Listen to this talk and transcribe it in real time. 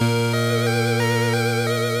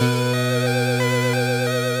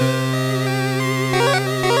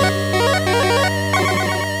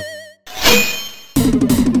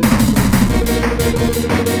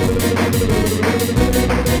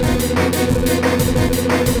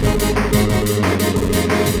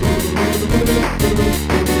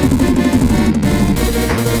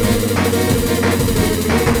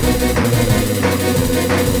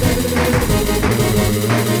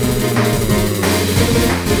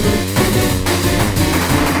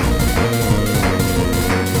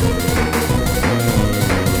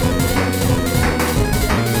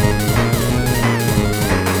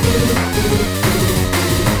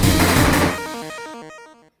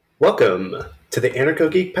Welcome to the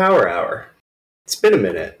Anarcho Geek Power Hour. It's been a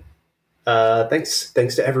minute. Thanks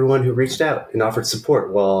to everyone who reached out and offered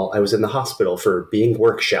support while I was in the hospital for being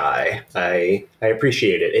work shy. I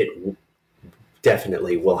appreciate it. It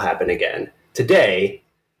definitely will happen again. Today,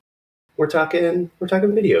 we're talking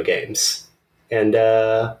video games, and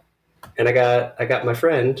I got my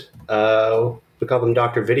friend. We call them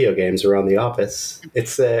Dr. Video Games around the office.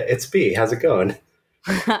 It's B. How's it going?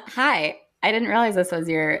 Hi. I didn't realize this was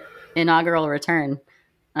your inaugural return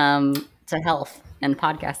to health and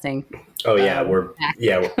podcasting. Oh yeah, we're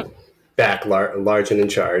back large and in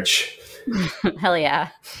charge. Hell yeah.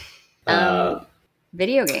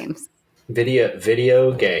 Video games.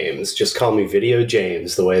 Video games. Just call me Video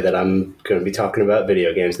James. The way that I'm going to be talking about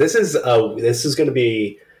video games. It's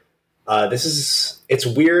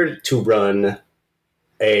weird to run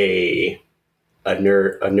a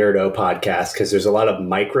nerdo podcast because there's a lot of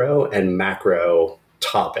micro and macro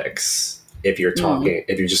topics if you're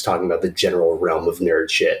just talking about the general realm of nerd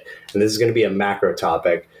shit. And this is going to be a macro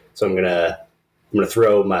topic, so I'm gonna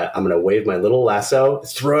wave my little lasso,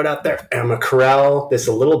 throw it out there, and I'm gonna corral this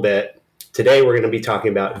a little bit. Today we're going to be talking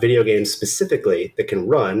about video games specifically that can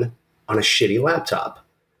run on a shitty laptop.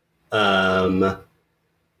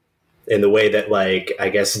 In the way that, like, I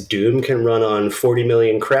guess Doom can run on 40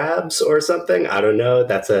 million crabs or something. I don't know.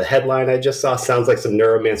 That's a headline I just saw. Sounds like some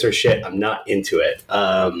neuromancer shit. I'm not into it.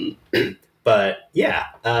 But yeah,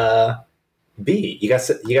 B, you got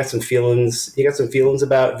some feelings. You got some feelings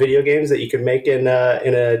about video games that you could make in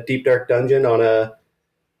a deep dark dungeon on a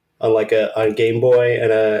Game Boy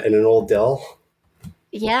and an old Dell.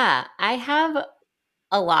 Yeah, I have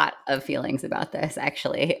a lot of feelings about this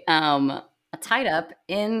actually. Tied up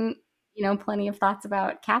in plenty of thoughts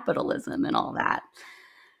about capitalism and all that.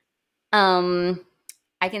 I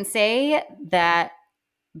can say that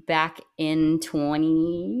back in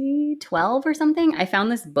 2012 or something, I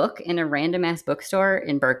found this book in a random ass bookstore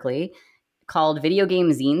in Berkeley called Video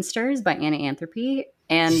Game Zinesters by Anna Anthropy.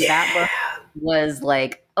 And that book was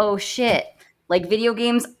like, oh shit, like video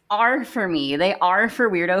games are for me. They are for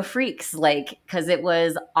weirdo freaks. Like, cause it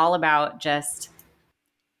was all about just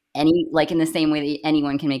in the same way that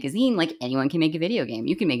anyone can make a zine, like anyone can make a video game.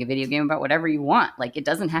 You can make a video game about whatever you want. Like, it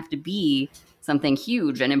doesn't have to be something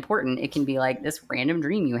huge and important. It can be like this random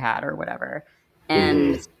dream you had or whatever.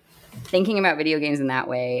 And thinking about video games in that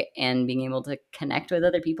way and being able to connect with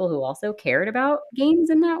other people who also cared about games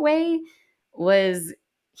in that way was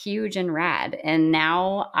huge and rad. And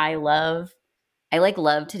now I love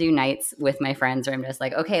to do nights with my friends where I'm just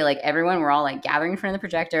like, okay, like everyone, we're all like gathering in front of the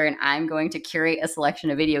projector and I'm going to curate a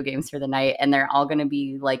selection of video games for the night. And they're all going to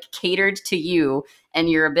be like catered to you and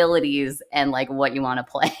your abilities and like what you want to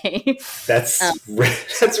play. That's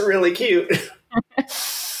really cute.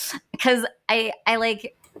 Because I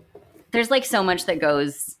like, there's like so much that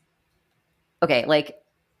goes, okay, like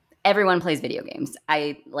everyone plays video games.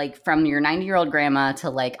 I like from your 90-year-old grandma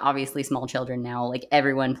to like obviously small children now, like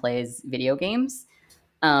everyone plays video games.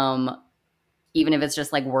 Even if it's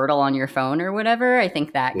just like Wordle on your phone or whatever, I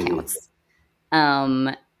think that counts.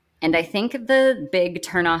 And I think the big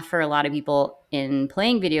turnoff for a lot of people in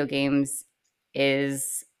playing video games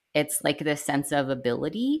is it's like this sense of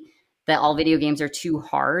ability that all video games are too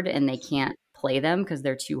hard and they can't play them because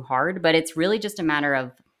they're too hard. But it's really just a matter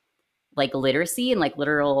of like literacy and like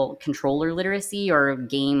literal controller literacy or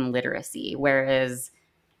game literacy. Whereas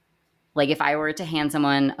like if I were to hand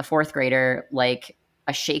someone, a fourth grader, like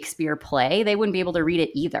a Shakespeare play, they wouldn't be able to read it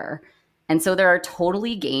either. And so there are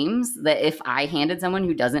totally games that if I handed someone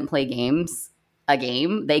who doesn't play games a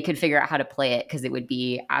game, they could figure out how to play it because it would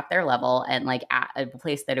be at their level and like at a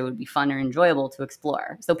place that it would be fun or enjoyable to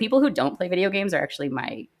explore. So people who don't play video games are actually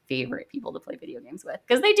my favorite people to play video games with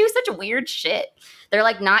because they do such weird shit. They're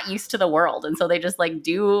like not used to the world. And so they just like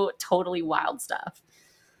do totally wild stuff.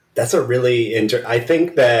 That's a really I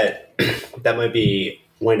think that might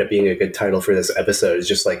wind up being a good title for this episode, is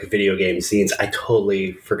just like video game zines. I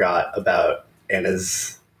totally forgot about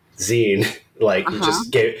Anna's zine. Like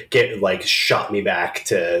just get like shot me back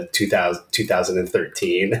to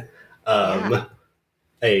 2013.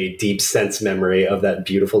 A deep sense memory of that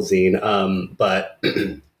beautiful zine. But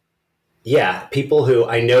yeah, people who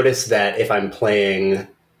I noticed that if I'm playing,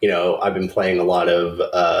 I've been playing a lot of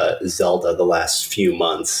Zelda the last few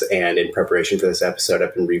months, and in preparation for this episode,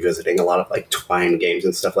 I've been revisiting a lot of like Twine games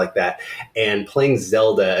and stuff like that. And playing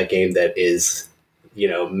Zelda, a game that is,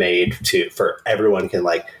 made for everyone can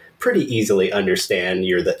like pretty easily understand.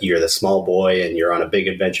 You're the small boy, and you're on a big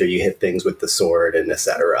adventure. You hit things with the sword, and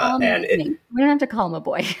etc. We don't have to call him a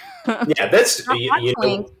boy. Yeah, that's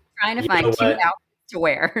trying to find cute outfits to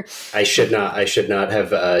wear. I should not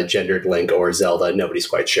have gendered Link or Zelda. Nobody's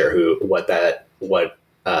quite sure what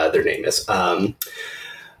their name is.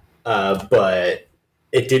 But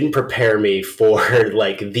it didn't prepare me for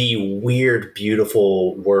like the weird,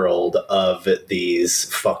 beautiful world of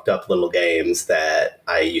these fucked up little games that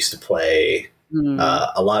I used to play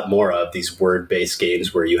a lot more of. These word-based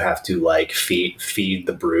games where you have to like feed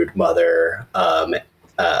the brood mother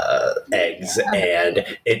eggs, and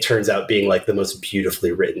it turns out being like the most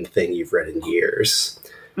beautifully written thing you've read in years.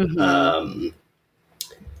 Mm-hmm. Um,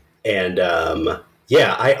 and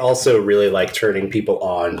Yeah, I also really like turning people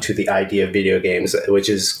on to the idea of video games, which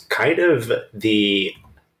is kind of the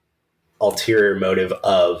ulterior motive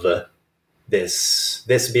of this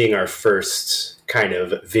being our first kind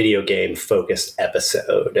of video game focused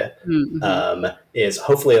episode. Mm-hmm. Is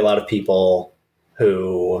hopefully a lot of people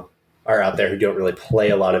who are out there who don't really play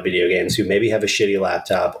a lot of video games, who maybe have a shitty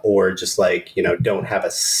laptop or just like don't have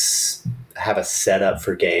a setup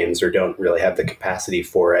for games or don't really have the capacity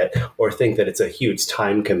for it or think that it's a huge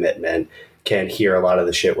time commitment, can hear a lot of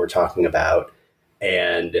the shit we're talking about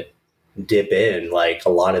and dip in. Like a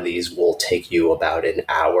lot of these will take you about an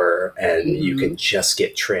hour and you Mm-hmm. can just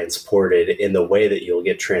get transported in the way that you'll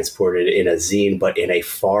get transported in a zine, but in a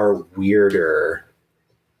far weirder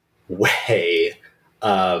way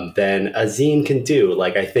than a zine can do.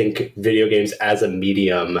 Like I think video games as a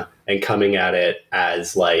medium and coming at it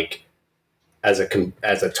as like as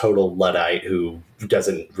a total luddite who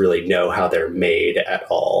doesn't really know how they're made at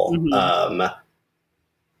all, Mm-hmm.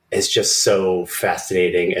 is just so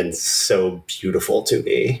fascinating and so beautiful to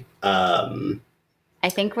me. I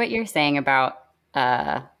think what you're saying about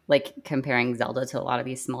like comparing Zelda to a lot of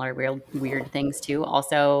these smaller weird things too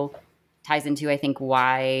also ties into I think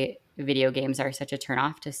why video games are such a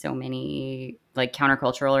turnoff to so many like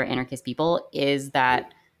countercultural or anarchist people is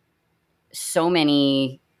that so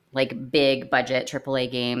many like big budget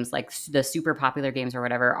AAA games, like the super popular games or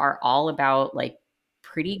whatever, are all about like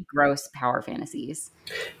pretty gross power fantasies.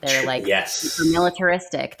 They're like super Yes.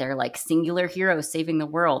 militaristic. They're like singular heroes saving the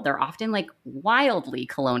world. They're often like wildly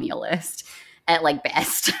colonialist at like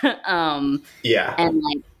best. Yeah. And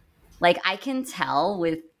like I can tell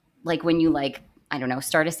with like when you like I don't know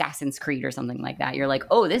start Assassin's Creed or something like that. You're like,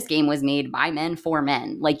 oh, this game was made by men for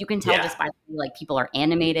men. Like you can tell Yeah. just by the way, like people are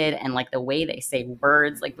animated and like the way they say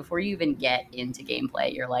words. Like before you even get into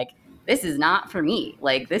gameplay, you're like, this is not for me.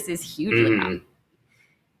 Like this is hugely not. Mm-hmm.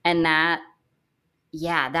 And that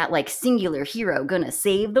yeah, that like singular hero gonna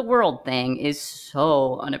save the world thing is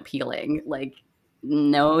so unappealing. Like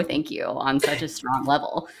no, thank you on such a strong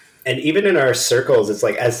level. And even in our circles, it's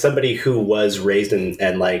like as somebody who was raised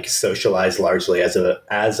and like socialized largely as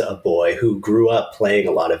a boy who grew up playing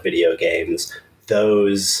a lot of video games,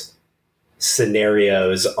 those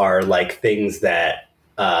scenarios are like things that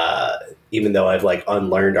even though I've like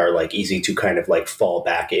unlearned are like easy to kind of like fall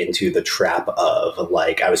back into the trap of.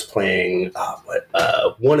 Like I was playing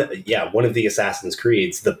one of the Assassin's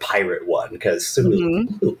Creeds, the pirate one, because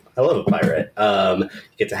Mhm. I love a pirate. You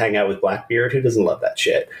get to hang out with Blackbeard, who doesn't love that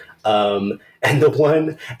shit. And the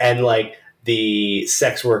one and like the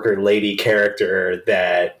sex worker lady character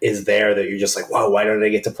that is there that you're just like, whoa, why don't I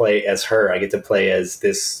get to play as her? I get to play as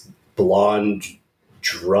this blonde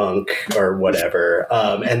drunk or whatever,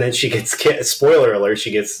 and then she gets spoiler alert, she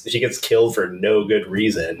gets killed for no good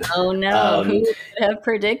reason. Oh no, who um, would have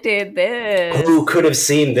predicted this? who could have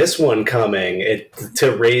seen this one coming,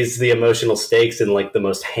 to raise the emotional stakes in like the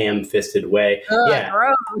most ham-fisted way. Ugh, Yeah,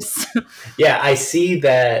 gross. yeah, I see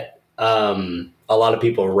that. A lot of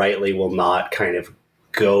people rightly will not kind of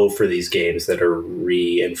go for these games that are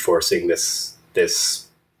reinforcing this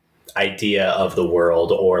idea of the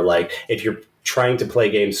world, or like if you're trying to play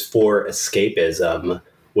games for escapism,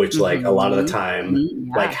 which like a lot of the Mhm. time,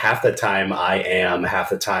 Mhm, like yeah. half the time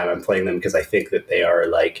I'm playing them because I think that they are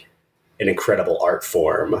like an incredible art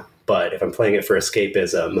form. But if I'm playing it for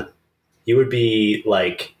escapism, you would be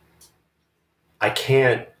like,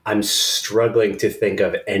 I'm struggling to think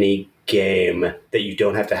of any game that you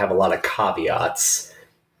don't have to have a lot of caveats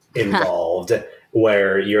involved,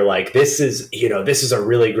 where you're like, this is a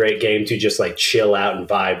really great game to just like chill out and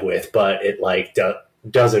vibe with, but it like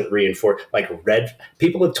doesn't reinforce. Like red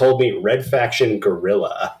people have told me Red Faction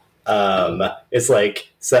Gorilla, it's like,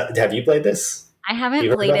 so, have you played this? I You haven't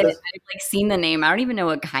heard played about it. this? I've like seen the name. I don't even know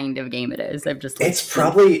what kind of game it is. I've just like It's seen.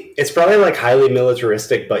 probably it's probably like highly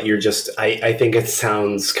militaristic, but you're just I think it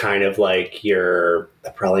sounds kind of like you're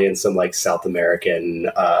probably in some like South American,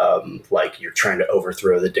 like you're trying to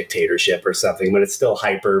overthrow the dictatorship or something, but it's still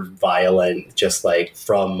hyper violent, just like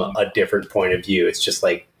from a different point of view. It's just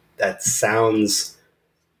like that sounds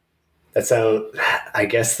that sound. I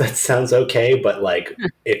guess that sounds okay, but like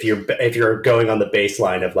if you're going on the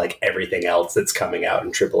baseline of like everything else that's coming out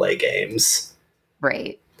in AAA games,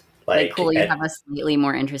 Right. Like like cool, you have a slightly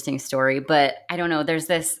more interesting story, but I don't know, there's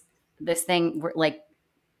this thing where like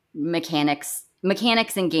mechanics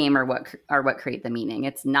in game are what create the meaning.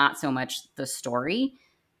 It's not so much the story,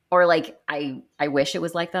 or like I wish it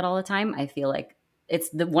was like that all the time. I feel like it's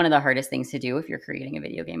one of the hardest things to do if you're creating a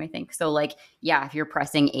video game, I think. So like, yeah, if you're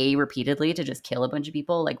pressing A repeatedly to just kill a bunch of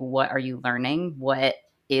people, like what are you learning? What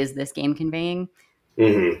is this game conveying?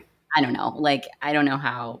 mhm. I don't know. Like I don't know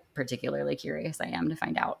how particularly curious I am to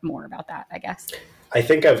find out more about that, I guess. I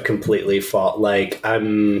think I've completely fought. Like I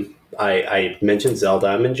mentioned Zelda.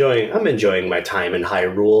 I'm enjoying my time in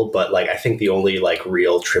Hyrule, but like I think the only like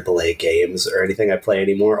real AAA games or anything I play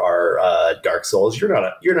anymore are Dark Souls. You're not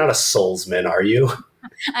a Soulsman, are you?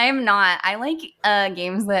 I am not. I like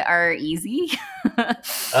games that are easy.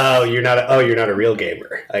 You're not a real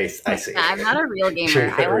gamer. I see. I'm not a real gamer. You're I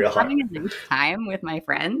not like real hard. having a nice time with my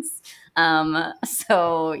friends.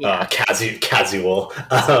 So yeah, Casual.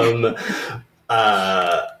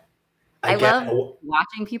 Uh, I I get. love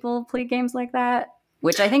watching people play games like that.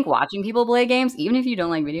 Which I think watching people play games, even if you don't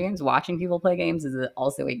like video games, watching people play games is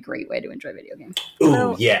also a great way to enjoy video games. Ooh,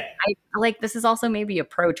 Although yeah. I like this is also maybe a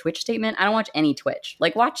pro Twitch statement. I don't watch any Twitch.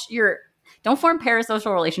 Like don't form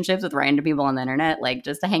parasocial relationships with random people on the internet. Like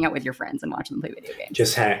just to hang out with your friends and watch them play video games.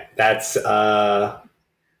 Just hang.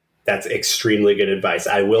 That's extremely good advice.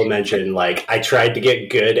 I will mention, like, I tried to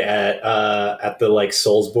get good at the like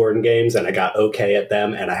Soulsborne games, and I got okay at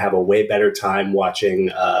them, and I have a way better time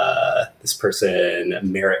watching this person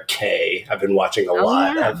Merritt K. I've been watching a Oh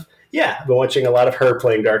lot yeah. of I've been watching a lot of her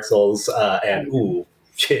playing Dark Souls, and ooh,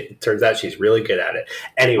 shit, turns out she's really good at it.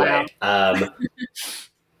 Wow. Anyway,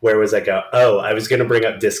 where was I go? Oh, I was going to bring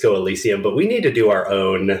up Disco Elysium, but we need to do our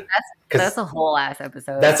own That's because a whole ass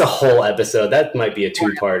episode. that's a whole episode. That might be a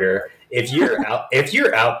two-parter. If you're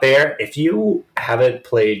out there, if you haven't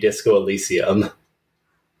played Disco Elysium,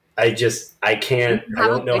 I can't. I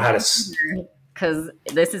Have a don't know good how to. computer because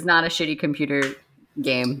this is not a shitty computer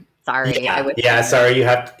game. Sorry, I Yeah, wish. yeah. Sorry, you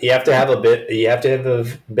have to have a bit. You have to have a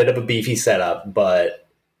bit of a beefy setup, but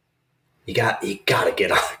you gotta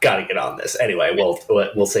get on this. Anyway,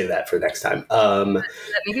 we'll save that for next time.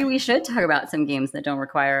 Maybe we should talk about some games that don't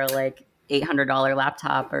require like $800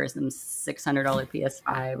 laptop or some $600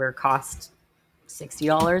 PS5 or cost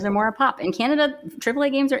 $60 or more a pop. In Canada,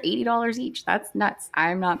 AAA games are $80 each. That's nuts.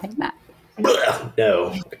 I'm not paying that.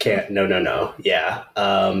 No, I can't. No. Yeah.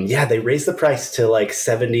 Yeah, they raised the price to like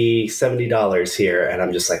 $70 here, and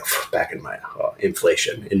I'm just like back in my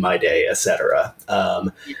inflation in my day, etc.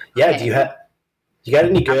 Yeah. Okay. You got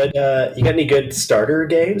any good starter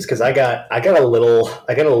games? Because I got a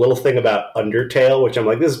little thing about Undertale, which I'm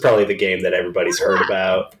like, this is probably the game that everybody's heard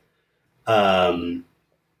about. Um,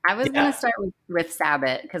 I was gonna yeah. start with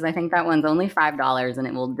Sabbath because I think that one's only $5 and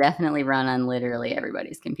it will definitely run on literally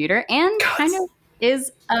everybody's computer and God, kind of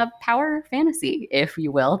is a power fantasy, if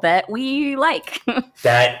you will, that we like.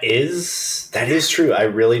 that is true. I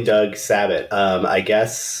really dug Sabbath. I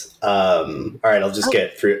guess. All right, I'll just Oh,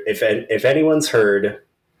 get through. If anyone's heard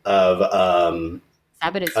of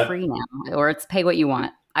Sabbath is free now, or it's pay what you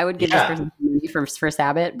want. I would give this yeah, person money for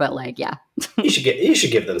Sabbath, but like, yeah, you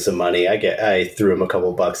should give them some money. I threw them a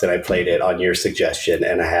couple bucks and I played it on your suggestion,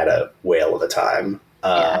 and I had a whale of a time.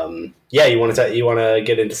 yeah. Yeah, you want to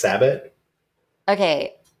get into Sabbath?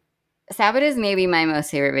 Okay, Sabbath is maybe my most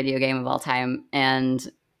favorite video game of all time, and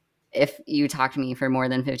if you talk to me for more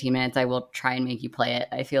than 15 minutes, I will try and make you play it.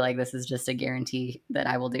 I feel like this is just a guarantee that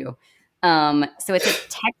I will do. So it's a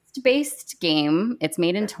text-based game. It's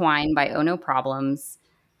made in Twine by Oh No Problems.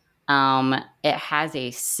 It has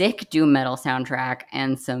a sick doom metal soundtrack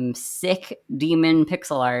and some sick demon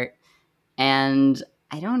pixel art. And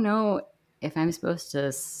I don't know if I'm supposed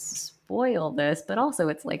to spoil this, but also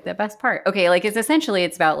it's like the best part. Okay, like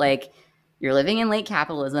it's about like you're living in late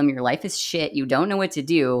capitalism, your life is shit, you don't know what to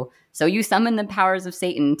do, so you summon the powers of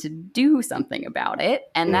Satan to do something about it,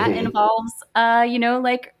 and that Mm-hmm. involves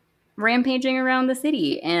like rampaging around the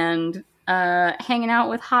city and hanging out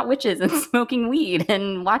with hot witches and smoking weed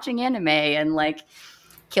and watching anime and like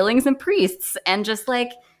killing some priests and just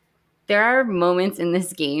like there are moments in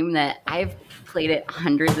this game that I've played it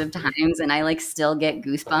hundreds of times and I like still get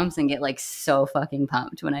goosebumps and get like so fucking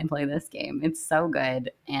pumped when I play this game. It's so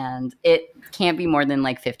good and it can't be more than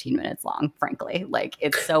like 15 minutes long, frankly. Like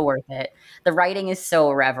it's so worth it. The writing is so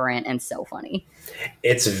irreverent and so funny.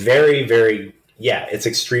 It's very, yeah, it's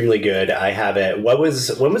extremely good. I have it. When was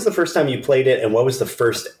the first time you played it, and what was the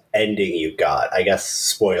first ending you got. I guess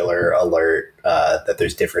spoiler alert that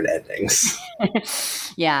there's different endings.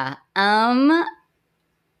 Yeah.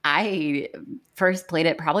 I first played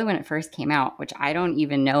it probably when it first came out, which I don't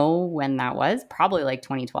even know when that was. Probably like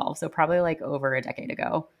 2012, so probably like over a decade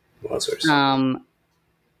ago. Monsters. Um,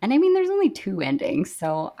 and I mean, there's only two endings,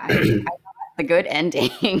 so I got the good ending.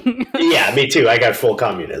 Yeah, me too. I got full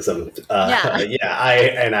communism. Yeah. Yeah,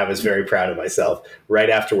 I was very proud of myself. Right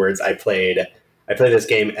afterwards, I played this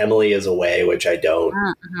game Emily is Away, which Uh-huh.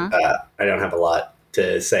 I don't have a lot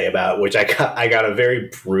to say about. Which I got a very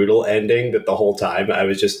brutal ending that the whole time I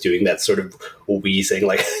was just doing that sort of wheezing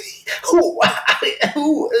like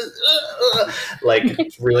like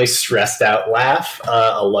really stressed out laugh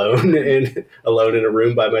alone in a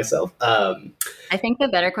room by myself. I think the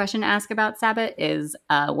better question to ask about Sabbath is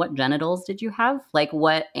what genitals did you have? Like,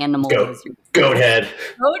 what animal Goat was your goat head.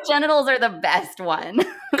 Oh, genitals are the best one.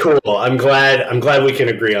 Cool. I'm glad we can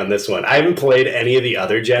agree on this one. I haven't played any of the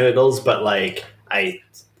other genitals, but like I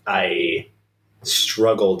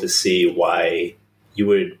struggle to see why you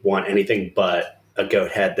would want anything but a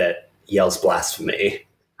goat head that yells blasphemy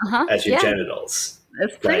Uh-huh. as your Yeah, genitals.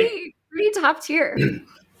 that's Like pretty top tier.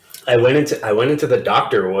 I went into the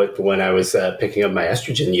doctor when I was picking up my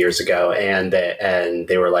estrogen years ago, and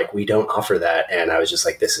they were like, "We don't offer that," and I was just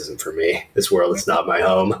like, "This isn't for me. This world is not my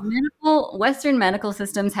home." Western medical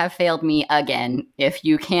systems have failed me again. If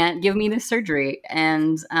you can't give me the surgery,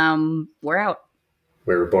 and we're out.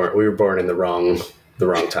 We were born in the wrong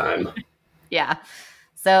time. Yeah.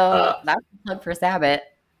 So Uh, that's the plug for Sabbath.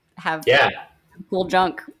 Have yeah, cool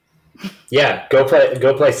junk. yeah. Go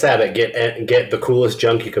play Sabbath. Get the coolest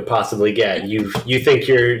junk you could possibly get. You think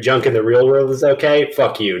your junk in the real world is okay?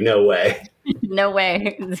 Fuck you. No way. No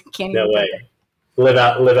way. Can't No even way.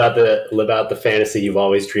 compare. Live out the fantasy you've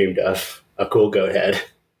always dreamed of. A cool goat head.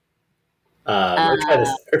 Uh,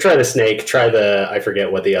 Or try the snake. Try the I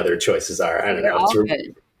forget what the other choices are. I don't they're know. all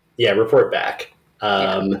good. Yeah, report back.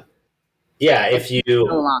 Yeah. Yeah, It's if been so you,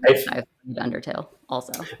 long since if I've played Undertale.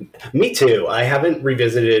 Also. me too. I haven't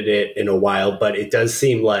revisited it in a while, but it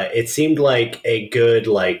seemed like a good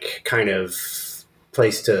like kind of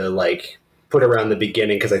place to like put around the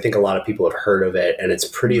beginning because I think a lot of people have heard of it and it's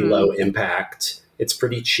pretty Hmm. low impact. It's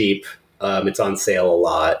pretty cheap. It's on sale a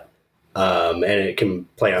lot, and it can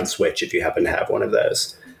play on Switch if you happen to have one of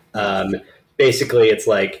those. Um, Nice. Basically, it's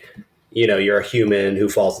like you're a human who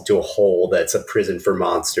falls into a hole that's a prison for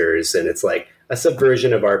monsters, and it's like a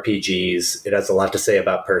subversion of RPGs. It has a lot to say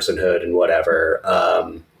about personhood and whatever.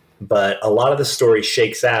 But a lot of the story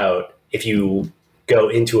shakes out if you go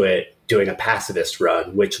into it doing a pacifist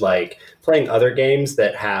run, which like playing other games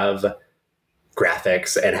that have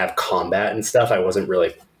graphics and have combat and stuff, I wasn't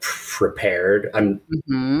really prepared.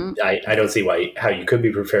 Hmm. I don't see why how you could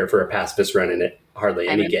be prepared for a pacifist run in it hardly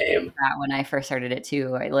I any remember game. that when I first started it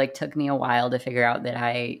too. It like took me a while to figure out that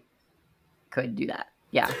I could do that.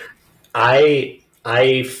 Yeah.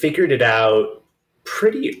 I figured it out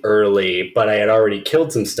pretty early, but I had already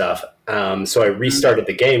killed some stuff. So I Mhm. restarted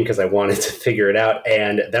the game because I wanted to figure it out,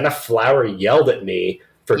 and then a flower yelled at me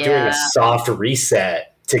for doing a Yeah. soft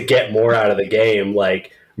reset to get more out of the game,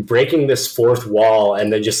 like breaking this fourth wall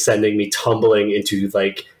and then just sending me tumbling into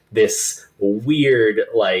like this weird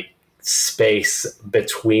like space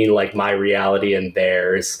between like my reality and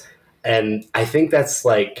theirs. And I think that's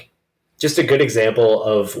like just a good example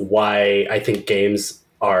of why I think games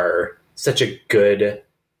are such a good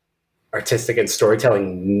artistic and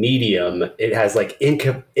storytelling medium. It has like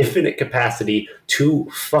infinite capacity to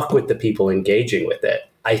fuck with the people engaging with it.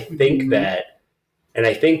 Mhm.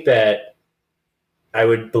 I think that I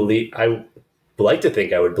would like to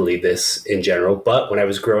think I would believe this in general, but when I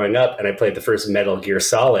was growing up and I played the first Metal Gear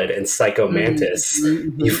Solid and Psycho Mhm, Mantis,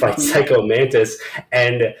 mhm, you mhm, fight mhm. Psycho Mantis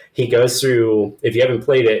and he goes through, if you haven't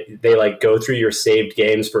played it, they like go through your saved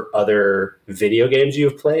games for other video games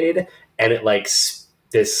you've played and it like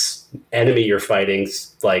this enemy you're fighting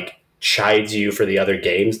like chides you for the other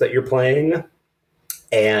games that you're playing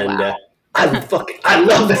and Wow. I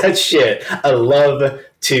love that shit.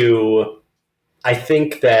 I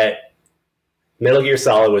think that Metal Gear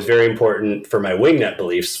Solid was very important for my wingnut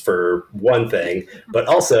beliefs, for one thing, but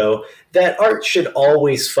also that art should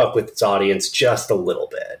always fuck with its audience just a little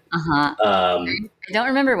bit. Uh-huh. Um, I don't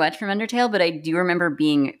remember much from Undertale, but I do remember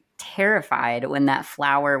being terrified when that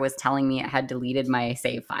flower was telling me it had deleted my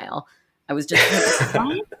save file. I was just like,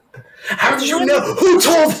 "What? how did you What?" know? Who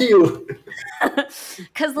told you?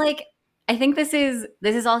 Cuz like I think this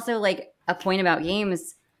is also like a point about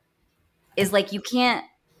games is like you can't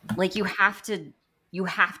like you have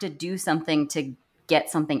to do something to get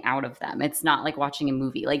something out of them. It's not like watching a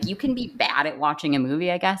movie. Like you can be bad at watching a movie,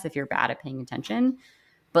 I guess, if you're bad at paying attention.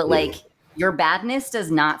 But like your badness does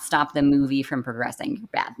not stop the movie from progressing. Your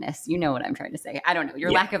badness, you know what I'm trying to say. I don't know. Your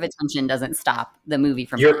Yeah. lack of attention doesn't stop the movie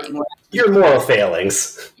from Your playing. your moral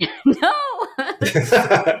failings. No,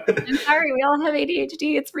 I'm sorry. We all have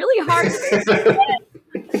ADHD. It's really hard.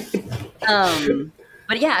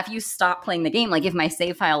 But yeah, if you stop playing the game, like if my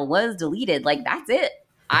save file was deleted, like that's it.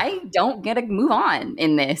 I don't get to move on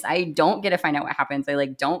in this. I don't get to find out what happens. I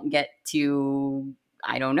like don't get to,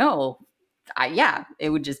 I don't know. Yeah, it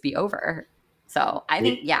would just be over. So I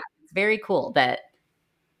think, yeah, it's very cool that,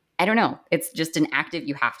 I don't know. It's just an active,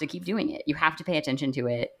 you have to keep doing it. You have to pay attention to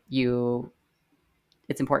it.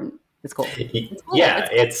 It's important. It's cool. It's cool. Yeah,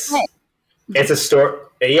 it's a story.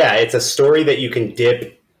 Yeah, it's a story that you can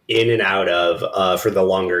dip in and out of for the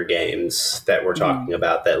longer games that we're talking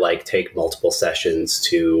about that like take multiple sessions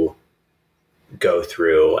to go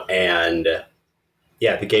through. And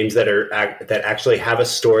yeah, the games that actually have a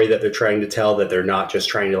story that they're trying to tell, that they're not just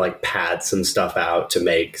trying to like pad some stuff out to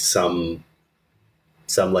make some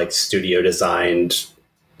like studio designed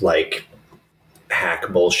like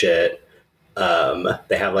hack bullshit.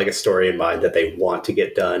 They have like a story in mind that they want to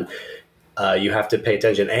get done. You have to pay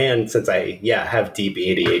attention. And since I have deep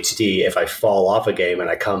ADHD, if I fall off a game and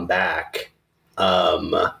I come back,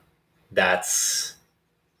 that's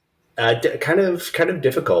kind of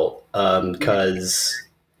difficult because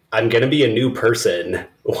I'm going to be a new person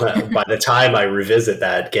by the time I revisit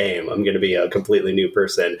that game. I'm going to be a completely new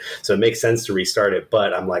person, so it makes sense to restart it.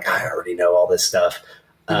 But I'm like, I already know all this stuff,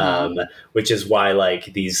 which is why like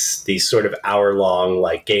these sort of hour-long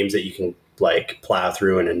like games that you can like plow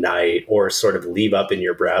through in a night or sort of leave up in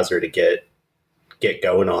your browser to get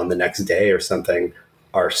going on the next day or something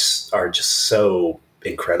are just so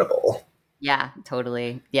incredible. Yeah,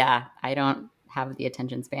 totally. Yeah, I don't have the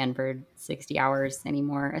attention span for 60 hours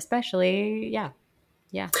anymore, especially, yeah.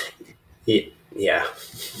 Yeah.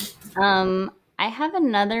 I have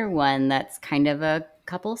another one that's kind of a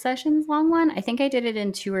couple sessions long one. I think I did it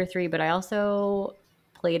in 2 or 3, but I also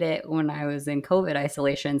played it when I was in COVID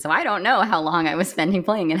isolation. So I don't know how long I was spending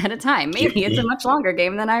playing it at a time. Maybe it's a much longer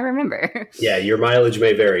game than I remember. Yeah, your mileage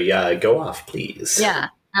may vary. Go off, please. Yeah.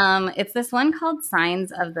 It's this one called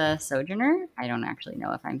Signs of the Sojourner. I don't actually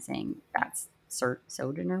know if I'm saying that's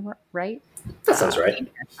Sojourner right. That sounds right.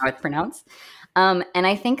 That's how it's pronounced. And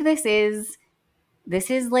I think this is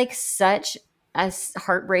like such a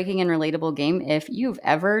heartbreaking and relatable game if you've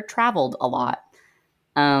ever traveled a lot.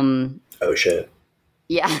 Oh shit.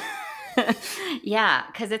 Yeah. Yeah,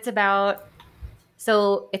 because it's about,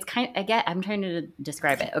 so it's I'm trying to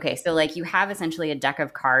describe it. Okay, so like you have essentially a deck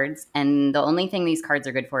of cards, and the only thing these cards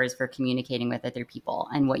are good for is for communicating with other people.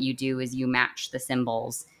 And what you do is you match the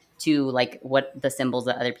symbols to like what the symbols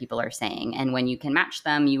that other people are saying. And when you can match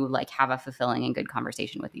them, you like have a fulfilling and good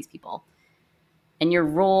conversation with these people. And your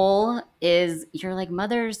role is your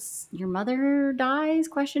mother dies ?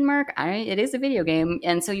 It is a video game.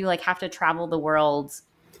 And so you like have to travel the world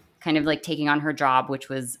kind of like taking on her job, which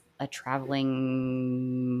was a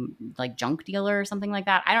traveling like junk dealer or something like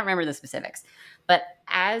that. I don't remember the specifics. But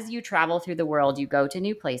as you travel through the world, you go to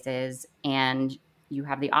new places and you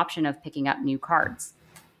have the option of picking up new cards.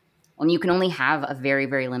 And you can only have a very,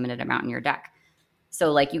 very limited amount in your deck.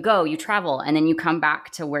 So like you travel, and then you come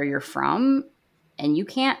back to where you're from and you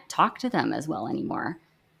can't talk to them as well anymore.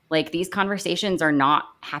 Like these conversations are not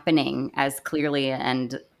happening as clearly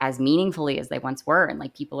and as meaningfully as they once were. And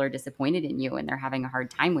like people are disappointed in you and they're having a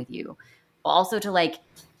hard time with you. But also to like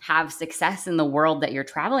have success in the world that you're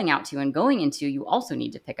traveling out to and going into, you also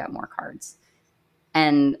need to pick up more cards.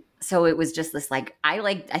 And so it was just this like,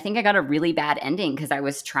 I think I got a really bad ending because I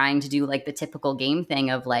was trying to do like the typical game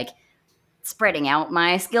thing of like spreading out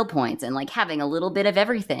my skill points and like having a little bit of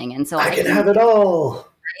everything. And so I can have it all.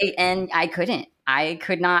 And I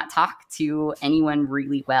could not talk to anyone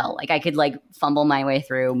really well. Like I could like fumble my way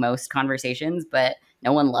through most conversations, but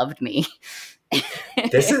no one loved me.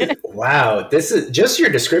 This is just, your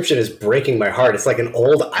description is breaking my heart. It's like an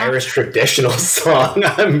old Irish traditional song.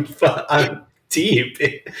 I'm deep.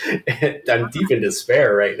 I'm deep in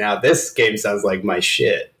despair right now. This game sounds like my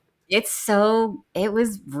shit. It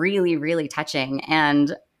was really, really touching.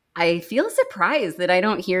 And I feel surprised that I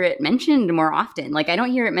don't hear it mentioned more often. Like I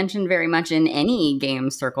don't hear it mentioned very much in any game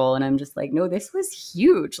circle. And I'm just like, no, this was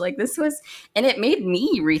huge. Like and it made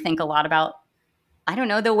me rethink a lot about, I don't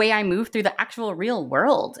know, the way I move through the actual real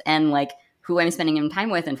world and like who I'm spending time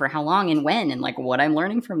with and for how long and when and like what I'm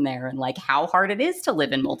learning from there and like how hard it is to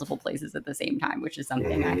live in multiple places at the same time, which is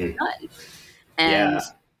something I have done. And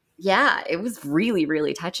Yeah, it was really,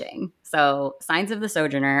 really touching. So, Signs of the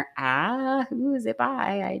Sojourner. Who is it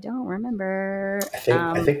by? I don't remember. I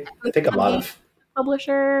think a Dog lot Game of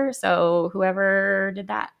publisher. So, whoever did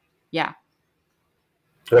that. Yeah.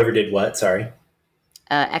 whoever did what. Sorry,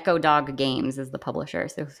 Echo Dog Games is the publisher.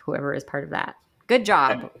 So, whoever is part of that. Good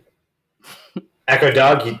job. Echo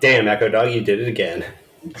Dog. Echo Dog, you did it again.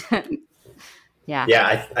 Yeah.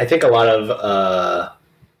 Yeah, I think a lot of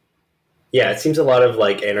yeah, it seems a lot of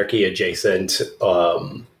like anarchy adjacent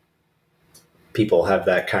people have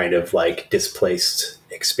that kind of like displaced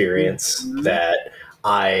experience Mhm. that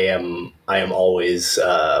I am always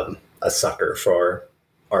a sucker for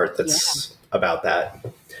art Yeah. that's about that.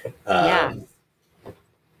 Yeah. Um,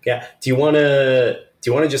 yeah. Do you want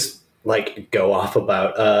to just like go off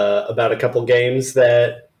about a couple games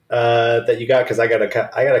that you got? Because I got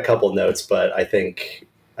a couple notes, but I think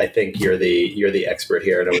you're the expert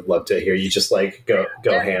here, and I would love to hear you just like go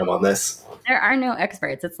There, ham on this. there are no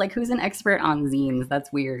experts. It's like, who's an expert on zines?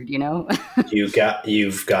 That's weird, you know? You've got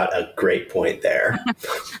a great point there.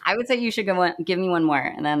 I would say you should give me one more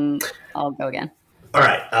and then I'll go again. All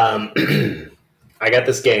right. I got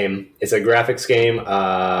this game. It's a graphics game.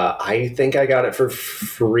 I think I got it for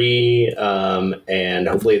free, and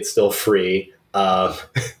hopefully it's still free.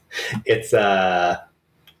 It's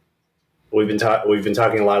we've been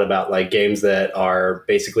talking a lot about like games that are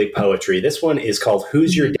basically poetry. This one is called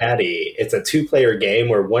Who's Your Daddy? It's a two-player game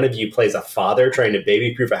where one of you plays a father trying to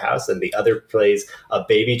baby-proof a house, and the other plays a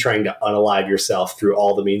baby trying to unalive yourself through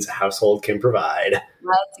all the means a household can provide.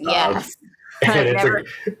 What? Um, Yes. and I've it's a never.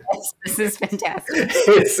 This is fantastic.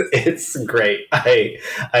 it's great. I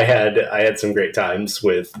had some great times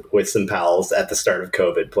with some pals at the start of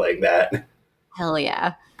COVID playing that. Hell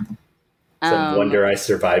yeah. It's a Um, wonder I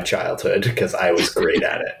survived childhood because I was great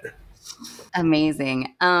at it.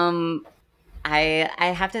 amazing. I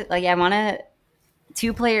have to like I want to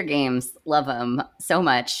two-player games. Love them so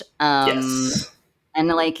much. Yes. And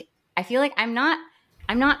like I feel like I'm not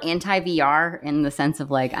anti VR in the sense of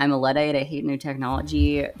like I'm a Luddite, I hate new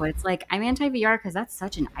technology, but it's like I'm anti VR because that's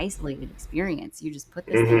such an isolated experience. You just put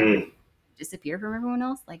this thing over, Mm-hmm. disappear from everyone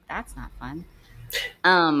else. Like that's not fun.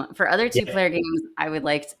 For other Yeah. two-player games, I would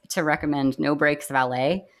like to recommend No Breaks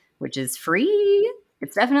Valet, which is free.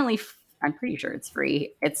 It's definitely, I'm pretty sure it's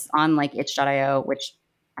free. It's on like itch.io, which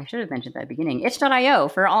I should have mentioned at the beginning. Itch.io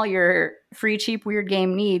for all your free, cheap, weird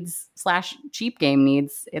game needs / cheap game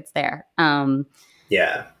needs. It's there.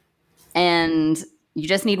 Yeah. And you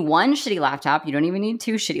just need one shitty laptop. You don't even need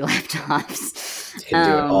two shitty You laptops. can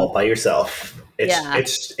do it all by yourself. Yeah.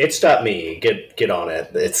 It's not me. Get on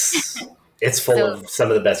it. It's full So of some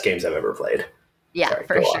of the best games I've ever played. yeah, Sorry, go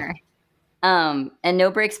for on. sure. And No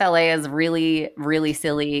Breaks Valet is really, really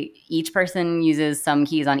silly. Each person uses some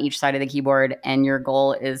keys on each side of the keyboard, and your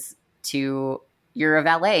goal is you're a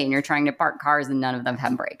valet and you're trying to park cars, and none of them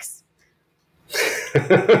have brakes.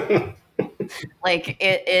 Like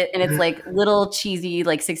and it's like little cheesy,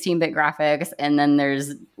 like 16-bit graphics, and then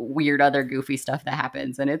there's weird other goofy stuff that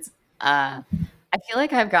happens. And it's, I feel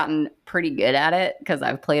like I've gotten pretty good at it because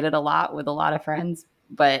I've played it a lot with a lot of friends,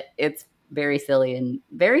 but it's very silly and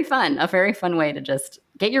very fun. A very fun way to just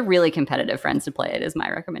get your really competitive friends to play it is my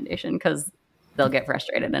recommendation because they'll get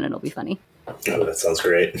frustrated and it'll be funny. Oh, that sounds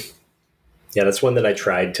great. Yeah, that's one that I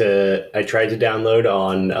tried to download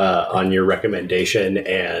on your recommendation,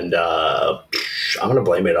 and I'm gonna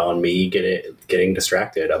blame it on me getting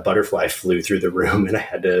distracted. A butterfly flew through the room, and I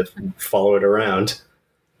had to follow it around.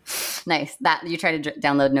 Nice. That you try to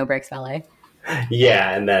download No Breaks Ballet.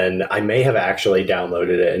 Yeah, and then I may have actually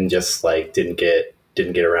downloaded it and just like didn't get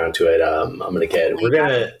around to it. I'm gonna get. Well, We're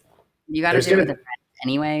gonna. you got to There's do it with a gonna. friend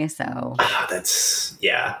anyway. So That's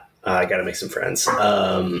yeah. I got to make some friends.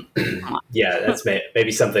 come on. Yeah, that's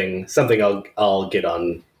maybe something I'll get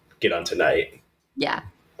on tonight. Yeah,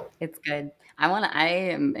 it's good. I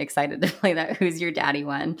am excited to play that Who's Your Daddy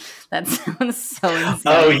one. That sounds so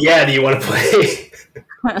Oh insane. yeah, do you want to play?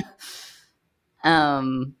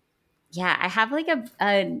 um, yeah, I have like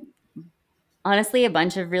a honestly a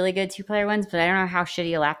bunch of really good two-player ones, but I don't know how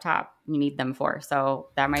shitty a laptop you need them for. So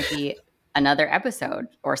that might be another episode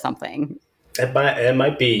or something. It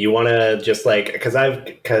might be. You want to just like because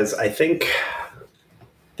I think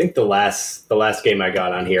the last game I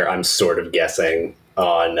got on here, I'm sort of guessing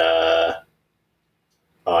on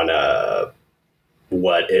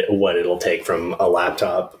what it'll take from a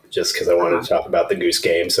laptop. Just because I wanted Uh-huh. to talk about the Goose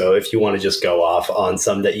Game. So if you want to just go off on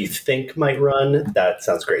some that you think might run, that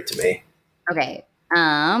sounds great to me. Okay.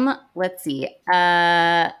 Let's see.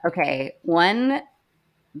 Okay. One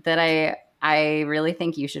that I really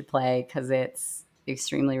think you should play because it's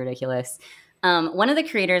extremely ridiculous. One of the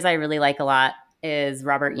creators I really like a lot is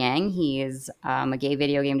Robert Yang. He's a gay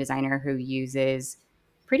video game designer who uses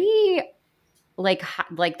pretty like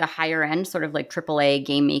the higher end sort of like AAA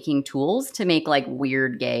game making tools to make like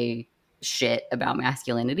weird gay shit about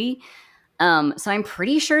masculinity. So I'm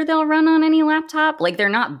pretty sure they'll run on any laptop. Like they're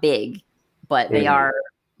not big, but they Mm. are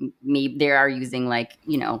maybe they are using like,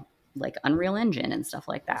 like Unreal Engine and stuff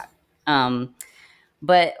like that.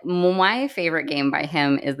 But my favorite game by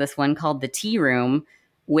him is this one called The Tea Room,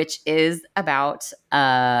 which is about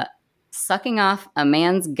sucking off a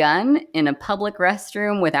man's gun in a public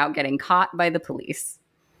restroom without getting caught by the police.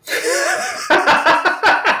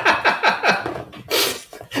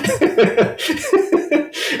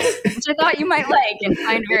 Which I thought you might like and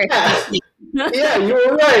find very funny. Yeah, you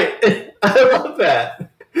were right. I love that.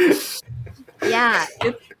 Yeah,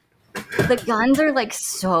 the guns are like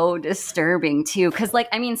so disturbing too, because like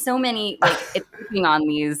I mean, so many like it's picking on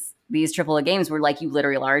these AAA games where like you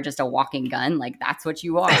literally are just a walking gun, like that's what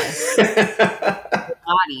you are,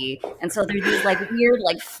 body. And so there's these like weird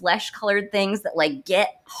like flesh colored things that like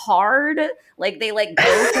get hard, like they like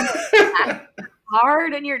go from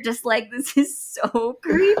hard, and you're just like, this is so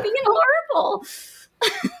creepy and horrible.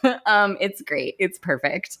 It's great. It's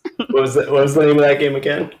perfect. What was the name of that game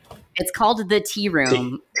again? It's called The Tea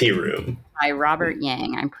Room. Tea Room. By Robert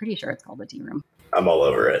Yang. I'm pretty sure it's called The Tea Room. I'm all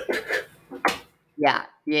over it. Yeah.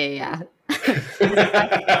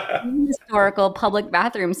 Historical public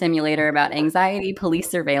bathroom simulator about anxiety, police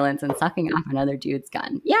surveillance, and sucking off another dude's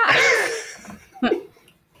gun. Yeah.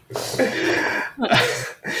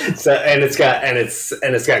 So it's got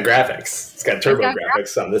graphics. It's got turbo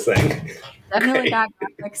graphics on this thing. Definitely got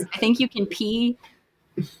graphics. I think you can pee.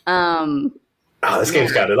 This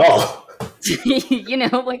game's got it all.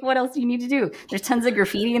 Like what else do you need to do? There's tons of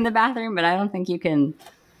graffiti in the bathroom, but I don't think you can.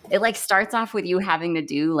 It like starts off with you having to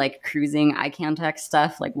do like cruising eye contact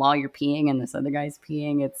stuff like while you're peeing and this other guy's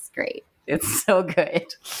peeing. It's great. It's so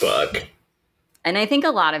good. Fuck. And I think a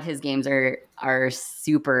lot of his games are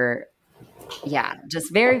super,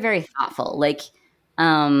 just very, very thoughtful. Like,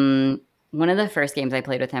 one of the first games I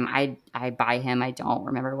played with him, I buy him. I don't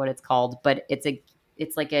remember what it's called, but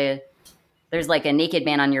there's like a naked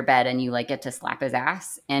man on your bed and you like get to slap his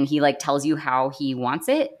ass and he like tells you how he wants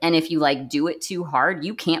it. And if you like do it too hard,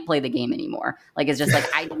 you can't play the game anymore. Like, it's just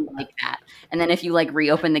like, I didn't like that. And then if you like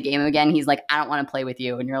reopen the game again, he's like, I don't want to play with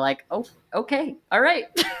you. And you're like, oh, okay. All right.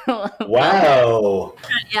 Wow.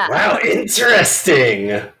 Yeah. Wow. Interesting.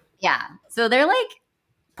 Yeah. So they're like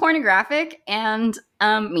pornographic and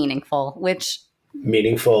meaningful, which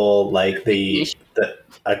meaningful, like the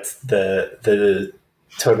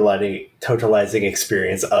totalizing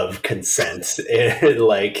experience of consent,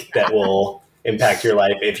 like that will impact your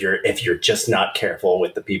life if you're just not careful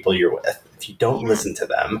with the people you're with. If you don't listen to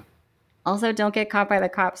them. Also, don't get caught by the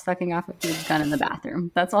cops sucking off a dude's gun in the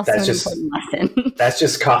bathroom. That's also an important lesson. That's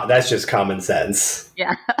just common sense.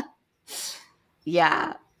 Yeah.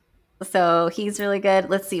 Yeah. So he's really good.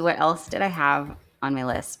 Let's see, what else did I have on my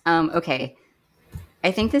list? Okay.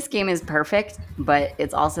 I think this game is perfect, but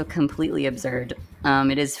it's also completely absurd.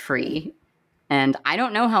 It is free. And I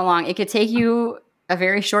don't know how long. It could take you a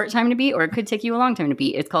very short time to beat, or it could take you a long time to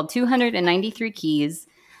beat. It's called 293 Keys.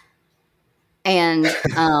 And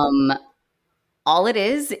all it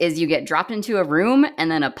is you get dropped into a room, and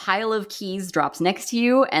then a pile of keys drops next to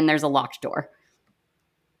you, and there's a locked door.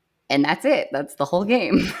 And that's it. That's the whole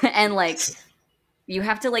game. And like, you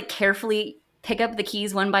have to like carefully pick up the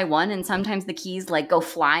keys one by one, and sometimes the keys like go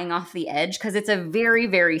flying off the edge because it's a very,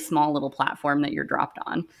 very small little platform that you're dropped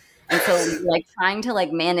on. And so like trying to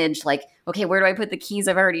like manage like, okay, where do I put the keys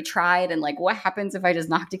I've already tried? And like, what happens if I just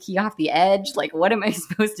knocked a key off the edge? Like, what am I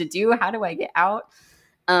supposed to do? How do I get out?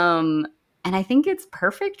 And I think it's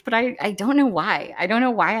perfect, but I don't know why. I don't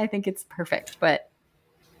know why I think it's perfect, but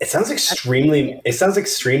it sounds extremely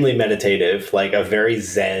meditative, like a very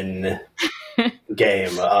zen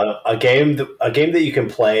game, a game that you can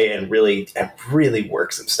play and really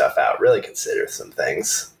work some stuff out, really consider some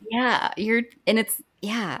things. Yeah,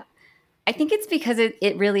 I think it's because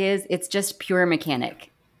it really is. It's just pure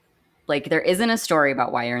mechanic. Like, there isn't a story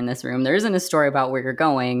about why you're in this room. There isn't a story about where you're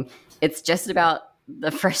going. It's just about the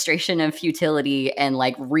frustration of futility and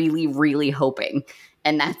like really, really hoping.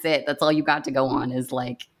 And that's it. That's all you got to go on is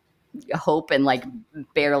like hope and like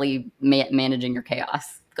barely managing your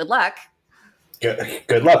chaos. Good luck.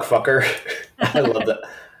 Good luck, fucker. I love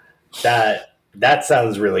that. That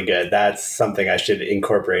sounds really good. That's something I should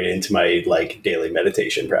incorporate into my like daily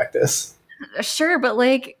meditation practice. Sure, but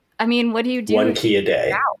like, I mean, what do you do? One key a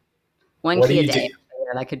day. One key a day.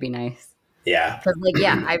 Yeah, that could be nice. Yeah. Because like,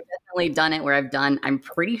 yeah, I've definitely done it where I'm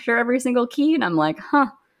pretty sure every single key, and I'm like, huh,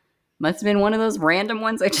 must have been one of those random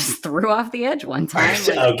ones I just threw off the edge one time.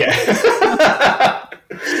 Like, Okay.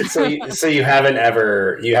 So you haven't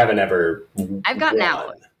ever I've gotten won.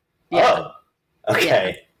 out. Yeah. Oh, Yeah.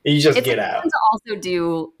 okay. You just It's get like fun out. to also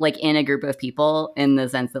do like in a group of people in the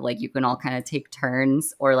sense that like you can all kind of take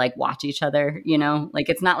turns or like watch each other, you know? Like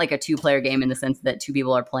it's not like a two-player game in the sense that two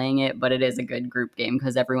people are playing it, but it is a good group game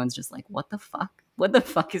because everyone's just like, what the fuck? What the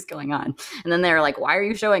fuck is going on? And then they're like, why are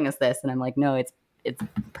you showing us this? And I'm like, no, it's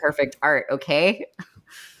perfect art, okay?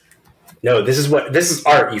 No, this is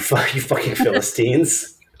art. You fucking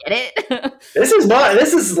Philistines. Get it? This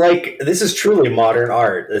is truly modern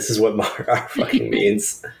art. This is what modern art fucking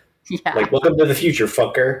means. Yeah. Like, welcome to the future,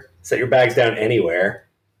 fucker. Set your bags down anywhere.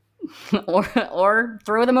 or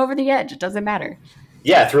throw them over the edge. It doesn't matter.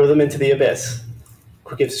 Yeah, throw them into the abyss.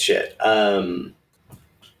 Who gives a shit? All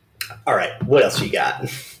right, what else you got?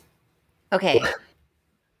 Okay.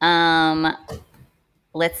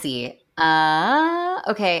 Let's see.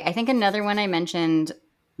 Okay, I think another one I mentioned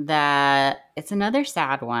that it's another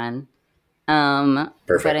sad one. But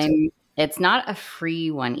Perfect. it's not a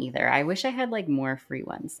free one either. I wish I had like more free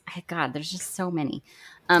ones. God, there's just so many.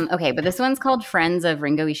 Okay, but this one's called Friends of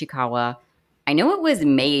Ringo Ishikawa. I know it was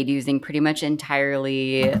made using pretty much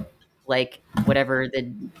entirely like whatever the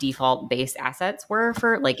default base assets were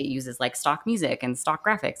for like it uses like stock music and stock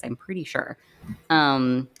graphics, I'm pretty sure.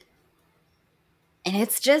 Um and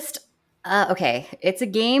it's just okay. It's a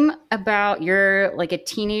game about you're like a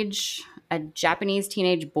Japanese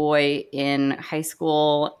teenage boy in high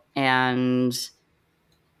school, and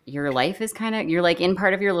your life is kind of you're like in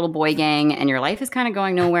part of your little boy gang, and your life is kind of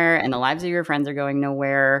going nowhere, and the lives of your friends are going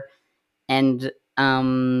nowhere, and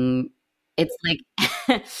it's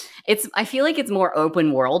like it's I feel like it's more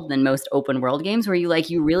open world than most open world games where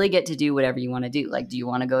you really get to do whatever you want to do. Like, do you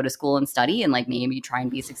want to go to school and study and like maybe try and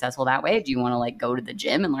be successful that way? Do you want to like go to the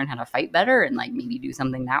gym and learn how to fight better and like maybe do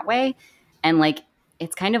something that way? And like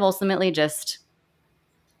it's kind of ultimately just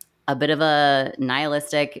a bit of a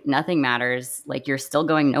nihilistic nothing matters, like you're still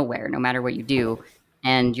going nowhere no matter what you do,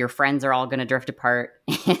 and your friends are all going to drift apart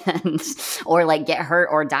and or like get hurt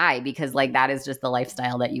or die because like that is just the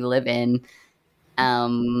lifestyle that you live in.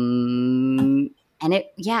 And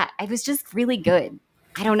it was just really good.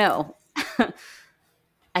 I don't know.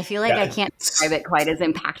 I feel like I Yeah, can't describe it quite as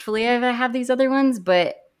impactfully as I have these other ones,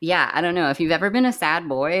 but yeah, I don't know. If you've ever been a sad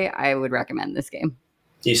boy, I would recommend this game.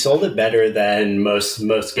 you sold it better than most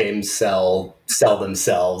games sell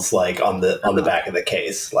themselves, like on the Oh, back of the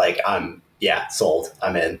case. Like, yeah, sold.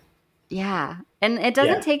 I'm in. yeah. And it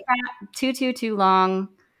doesn't Yeah. take that too long.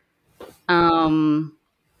 Um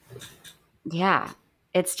yeah.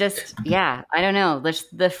 It's just yeah, I don't know. There's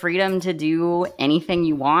the freedom to do anything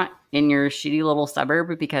you want in your shitty little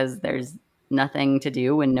suburb because there's nothing to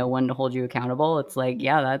do and no one to hold you accountable. It's like,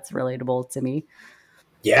 yeah, that's relatable to me.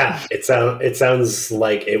 Yeah, it sounds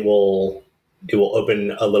like it will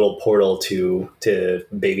open a little portal to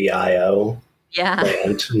Baby IO Yeah.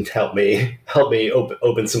 land and help me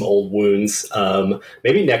open some old wounds.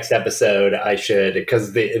 Maybe next episode I should,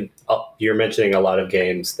 because you're mentioning a lot of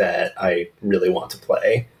games that I really want to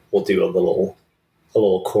play. We'll do a little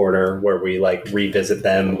corner where we like revisit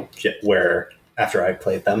them where after I've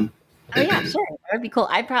played them. Oh yeah, sure. That would be cool.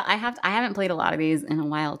 I haven't played a lot of these in a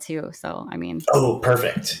while too. So I mean, Oh,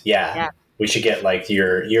 perfect. Yeah. yeah, We should get like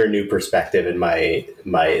your new perspective and my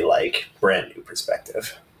like brand new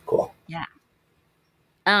perspective. Cool. yeah.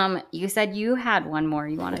 You said you had one more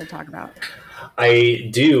you wanted to talk about. I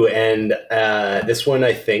do, and this one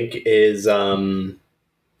I think is I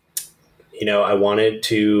wanted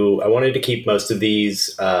to keep most of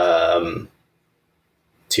these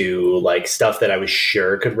to like stuff that I was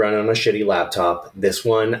sure could run on a shitty laptop. This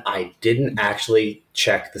one I didn't actually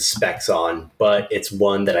check the specs on, but it's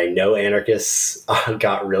one that I know anarchists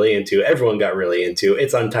got really into. Everyone got really into.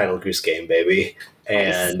 It's Untitled Goose Game, baby,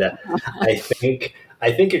 Nice. and I think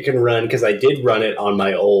it can run because I did run it on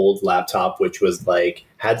my old laptop, which was like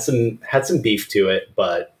had some beef to it,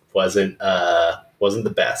 but wasn't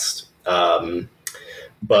the best. But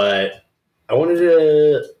I wanted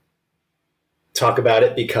to talk about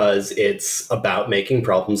it because it's about making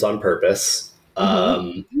problems on purpose.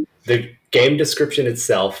 Mm-hmm. The game description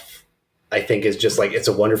itself, I think, is just like it's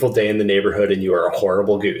a wonderful day in the neighborhood and you are a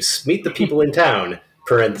horrible goose. Meet the people in town.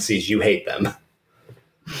 Parentheses, you hate them.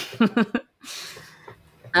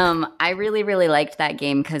 I really, really liked that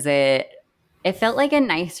game because it felt like a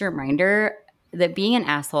nice reminder that being an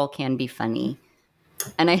asshole can be funny.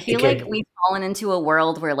 And I It feel like can, we've fallen into a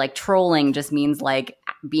world where like trolling just means like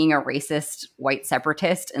being a racist white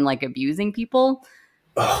separatist and like abusing people.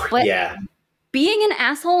 Oh But yeah. being an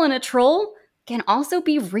asshole and a troll can also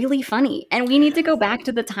be really funny. And we need to go back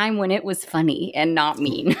to the time when it was funny and not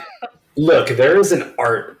mean. Look, there is an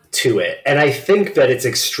art to it, and I think that it's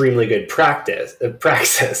extremely good practice.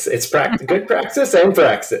 Praxis. It's good practice and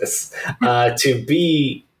praxis to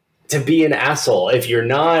be an asshole. If you're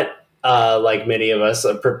not like many of us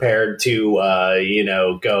are prepared to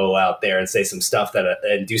go out there and say some stuff that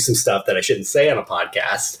and do some stuff that I shouldn't say on a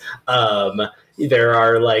podcast. There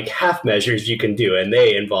are like half measures you can do, and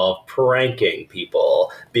they involve pranking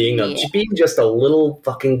people, Yeah. being just a little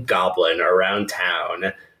fucking goblin around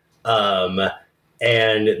town. Um,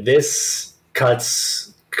 and this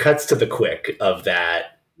cuts to the quick of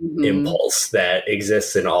that Mhm. impulse that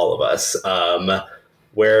exists in all of us.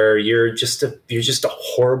 Where you're just a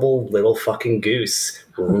horrible little fucking goose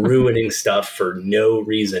ruining stuff for no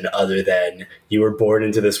reason other than you were born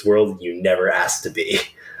into this world you never asked to be.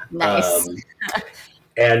 Nice. Um,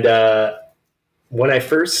 and when I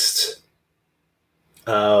first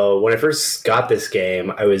when I first got this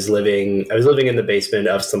game, I was living in the basement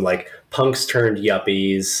of some like punks turned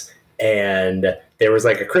yuppies, and there was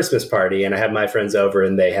like a Christmas party, and I had my friends over,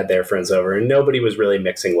 and they had their friends over, and nobody was really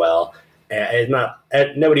mixing well, and not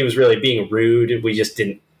nobody was really being rude. We just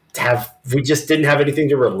didn't have anything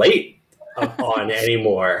to relate on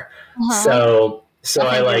anymore. Uh-huh. So I I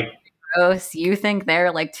think you're like gross. You think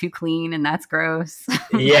they're like too clean and that's gross.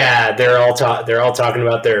 yeah, they're all talking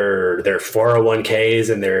about their 401ks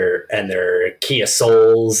and their Kia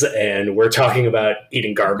Souls, and we're talking about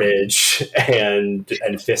eating garbage and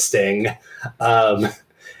fisting, um,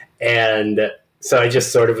 and so I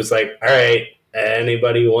just sort of was like, all right,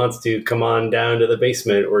 anybody who wants to come on down to the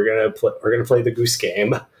basement, we're gonna play the goose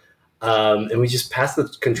game, and we just passed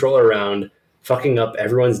the controller around, fucking up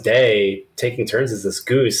everyone's day, taking turns as this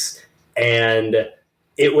goose, and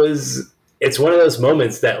it was it's one of those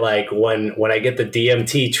moments that like when I get the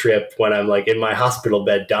DMT trip when I'm like in my hospital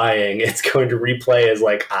bed dying, it's going to replay as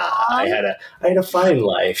like I had a fine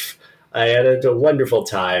life. I had a wonderful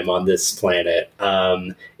time on this planet.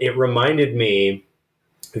 It reminded me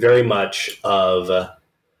very much of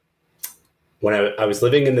when I was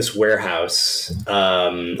living in this warehouse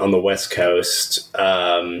on the West Coast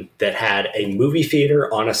that had a movie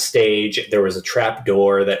theater on a stage. There was a trap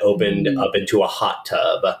door that opened Mhm. up into a hot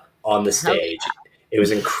tub on the Oh, stage. It was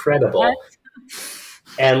what? incredible.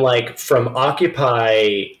 And like from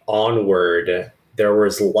Occupy onward, there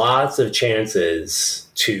was lots of chances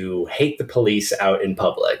to hate the police out in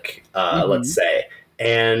public, let's Mhm. say.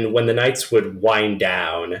 And when the nights would wind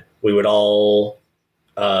down, we would all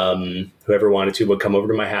whoever wanted to would come over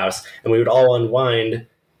to my house, and we would all unwind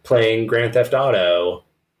playing Grand Theft Auto,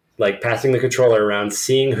 like passing the controller around,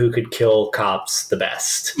 seeing who could kill cops the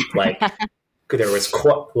best. Like there was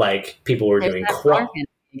like people were There's doing that bargain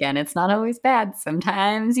again. It's not always bad.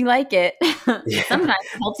 Sometimes you like it. yeah. Sometimes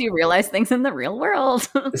it helps you realize things in the real world.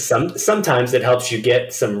 Sometimes it helps you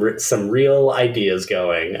get some real ideas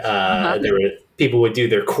going. Uh-huh. There were people would do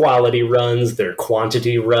their quality runs, their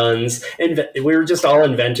quantity runs, and we were just all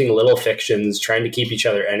inventing little fictions, trying to keep each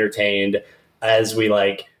other entertained as we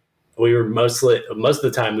were most of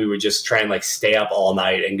the time we would just try and like stay up all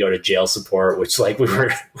night and go to jail support, which like we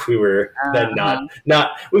were then Uh-huh.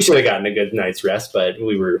 not we should have gotten a good night's rest, but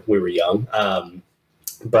we were young.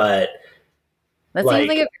 But That seems like a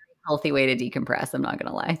like very healthy way to decompress. I'm not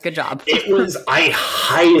gonna lie. Good job. it was I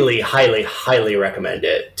highly recommend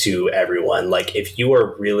it to everyone. Like if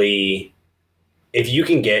you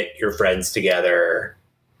can get your friends together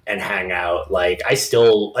and hang out, like I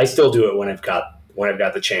still do it when I've got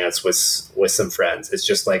the chance with some friends. It's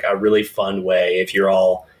just like a really fun way if you're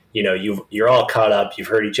all you're all caught up, you've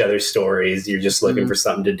heard each other's stories, you're just looking Mhm. for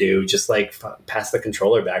something to do, just like pass the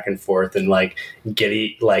controller back and forth and like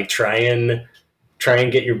like try and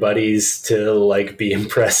get your buddies to like be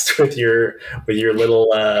impressed with your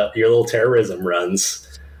little terrorism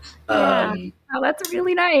runs. Yeah. Um, Oh, that's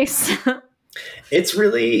really nice. it's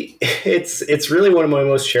really one of my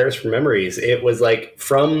most cherished memories. It was like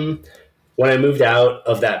from when I moved out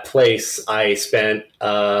of that place, I spent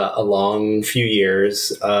a long few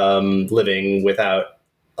years living without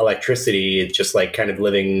electricity, just like kind of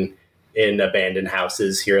living in abandoned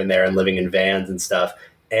houses here and there and living in vans and stuff.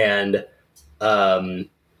 And um,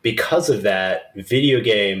 because of that, video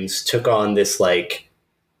games took on this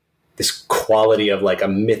quality of like a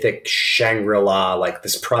mythic Shangri-La, like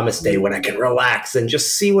this promised day when I can relax and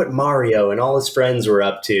just see what Mario and all his friends were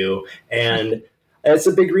up to. And that's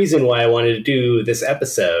a big reason why I wanted to do this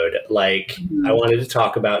episode. Like, I Mhm. wanted to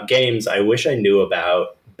talk about games I wish I knew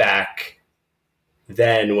about back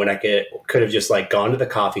then when I could have just like gone to the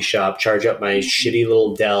coffee shop, charge up my shitty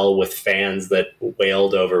little Dell with fans that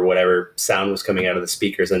wailed over whatever sound was coming out of the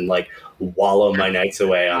speakers, and like wallow my nights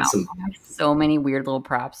away on Wow. some I have so many weird little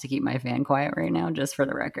props to keep my fan quiet right now, just for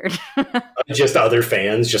the record. just other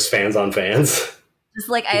fans, just fans on fans. Just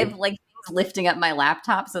like I have like things lifting up my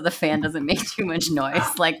laptop so the fan doesn't make too much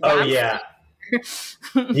noise. Like Oh wow. yeah,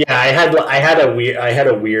 yeah. I had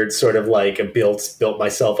a weird sort of like built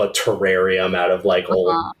myself a terrarium out of like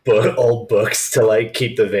old books to like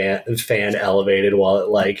keep the fan elevated while it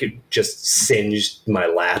like just singed my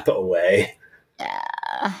lap away.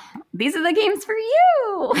 Yeah. These are the games for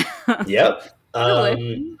you. Yep. You are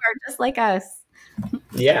just like us.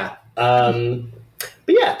 Yeah.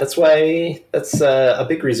 But yeah, that's a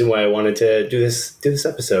big reason why I wanted to do this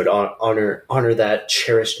episode, honor that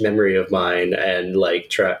cherished memory of mine, and like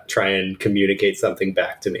try and communicate something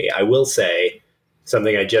back to me. I will say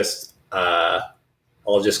something. I'll just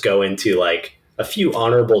go into like a few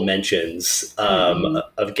honorable mentions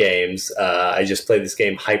of games. I just played this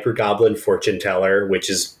game, Hyper Goblin Fortune Teller, which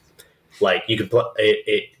is like you can play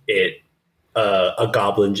it a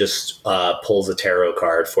goblin just pulls a tarot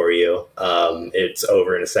card for you. It's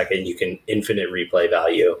over in a second. You can infinite replay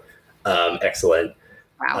value. Excellent.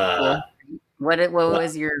 Wow, cool. What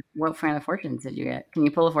kind of fortunes did you get? Can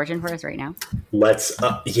you pull a fortune for us right now? Let's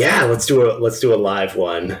do a live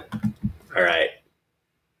one. All right.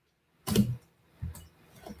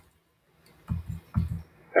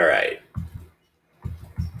 All right.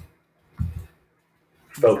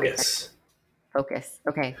 Focus. Focus.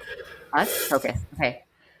 Okay. Us? Focus. Okay.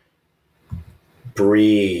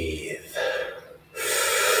 Breathe.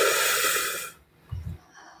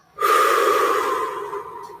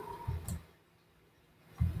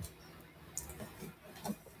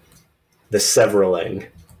 The Severaling.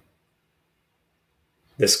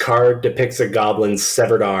 This card depicts a goblin's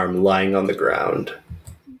severed arm lying on the ground.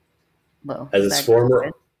 Whoa. As its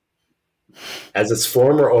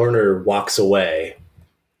former owner walks away,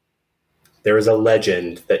 there is a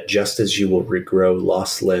legend that just as you will regrow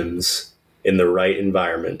lost limbs in the right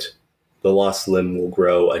environment, the lost limb will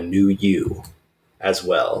grow a new you as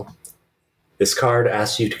well. This card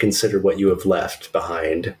asks you to consider what you have left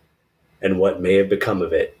behind and what may have become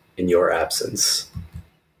of it in your absence.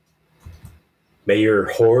 May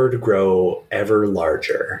your hoard grow ever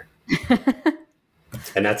larger.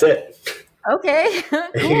 And that's it. Okay. Cool.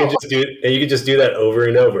 You can just do that over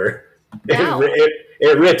and over. Wow.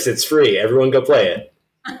 It rips. It's free. Everyone go play it.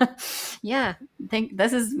 Yeah. I think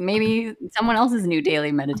this is maybe someone else's new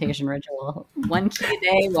daily meditation ritual. 1 key a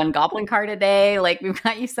day, 1 goblin card a day. Like, we've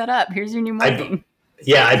got you set up. Here's your new marking.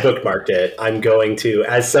 I bookmarked it. I'm going to,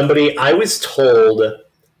 as somebody, I was told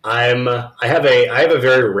I have a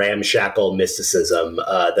very ramshackle mysticism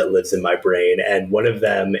that lives in my brain, and one of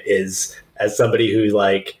them is, as somebody who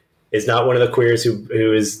like is not one of the queers who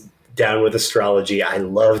is down with astrology, I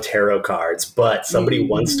love tarot cards, but somebody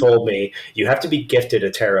once told me you have to be gifted a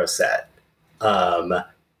tarot set.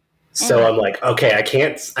 So I'm like, okay, I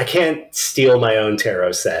can't steal my own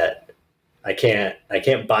tarot set. I can't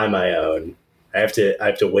buy my own. I have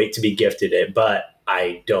to wait to be gifted it, but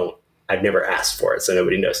I've never asked for it, so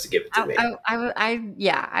nobody knows to give it to me.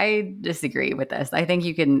 I disagree with this. I think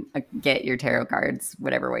you can get your tarot cards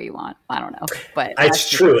whatever way you want. I don't know, but it's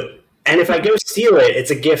true. And if I go steal it, it's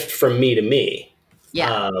a gift from me to me.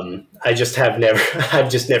 Yeah. I've just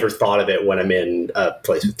never thought of it when I'm in a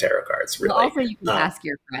place with tarot cards. Really. Well, also, you can ask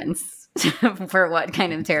your friends for what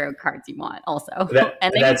kind of tarot cards you want. Also, and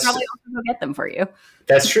they can probably also go get them for you.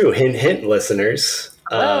 That's true. Hint, hint, listeners.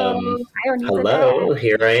 Hello,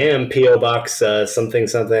 here I am. PO Box something.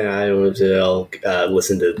 I'll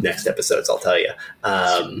listen to next episodes. I'll tell you.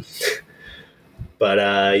 But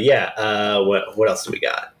what else do we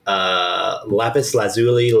got? Lapis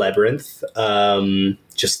Lazuli Labyrinth.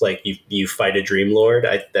 Just like you fight a dream lord.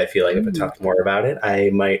 I feel like if I talked more about it, I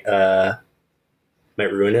might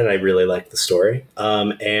ruin it. I really like the story.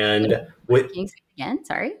 And with Can you say it again?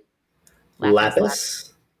 Sorry.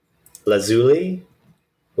 Lapis Lazuli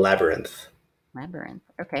Labyrinth.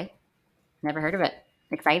 Okay. Never heard of it.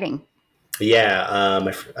 Exciting. Yeah.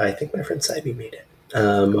 I think my friend Sabi made it.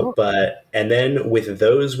 Cool. And then with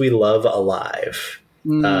Those We Love Alive,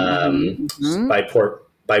 by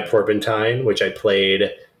Porpentine, which I played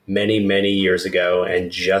many, many years ago and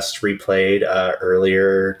just replayed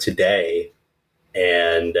earlier today,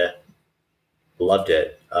 and loved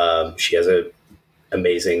it. She has an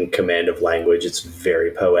amazing command of language. It's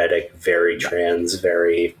very poetic, very trans,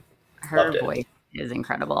 very. Her voice is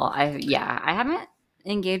incredible. I haven't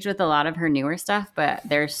engaged with a lot of her newer stuff, but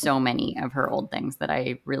there's so many of her old things that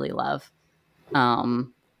I really love.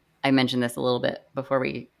 Um, I mentioned this a little bit before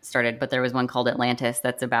we started, but there was one called Atlantis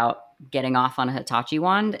that's about getting off on a Hitachi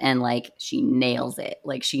wand, and like she nails it.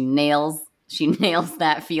 Like she nails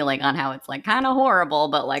that feeling on how it's like kind of horrible,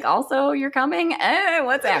 but like also you're coming.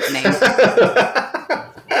 What's happening?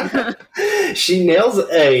 She nails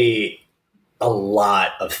a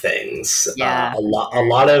lot of things. Yeah, for A sure.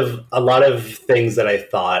 lot of things that I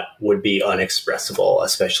thought would be unexpressible,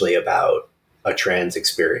 especially about a trans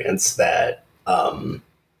experience. That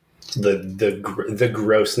the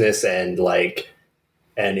grossness and like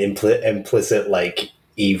and implicit like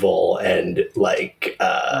evil and like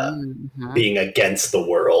Uh-huh. being against the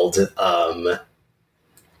world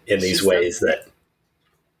in these She's so ways good. that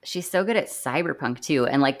She's so good at cyberpunk too,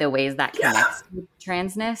 and like the ways that yeah connects to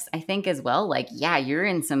transness, I think as well. Like, yeah, you're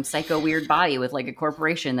in some psycho weird body with like a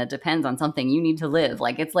corporation that depends on something you need to live.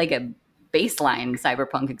 Like, it's like a baseline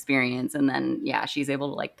cyberpunk experience, and then yeah, she's able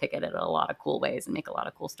to like pick it at a lot of cool ways and make a lot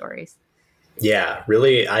of cool stories. yeah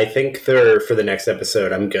really. I think for the next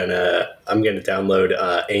episode I'm gonna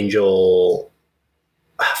download Angel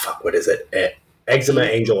fuck, what is it? Eczema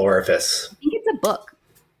Angel, Angel Orifice. I think it's a book.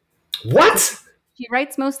 What? She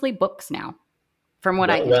writes mostly books now, from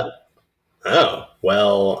what I Well, can tell. oh,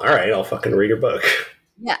 well, all right. I'll fucking read her book.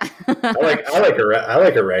 Yeah, I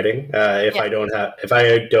like her writing. yeah.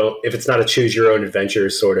 If it's not a choose your own adventure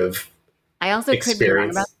sort of I also could be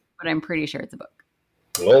wrong about experience, this, but I'm pretty sure it's a book.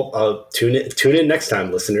 well, I'll tune in next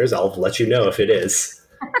time, listeners. I'll let you know if it is.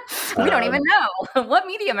 We don't even Um, know. What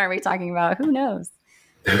medium are we talking about? Who knows?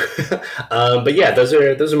 but yeah, those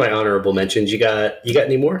are my honorable mentions. You got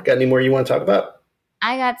any more? Got any more you want to talk about?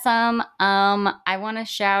 I got some. I want to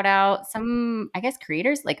shout out some, I guess,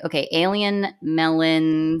 creators like okay, Alien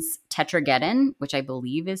Melons Tetrageddon, which I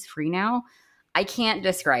believe is free now. I can't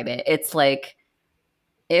describe it. It's like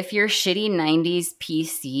if your shitty '90s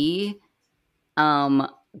PC um,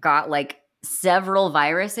 got like several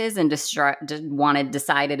viruses and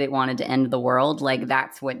decided it wanted to end the world. Like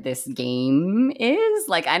that's what this game is.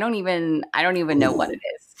 Like I don't even know what Ooh, it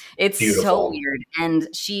is. It's so beautiful. weird. And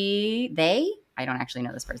they, I don't actually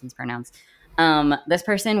know this person's pronouns. This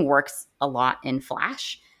person works a lot in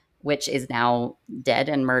Flash, which is now dead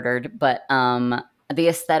and murdered, but the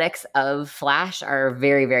aesthetics of Flash are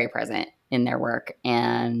very, very present in their work,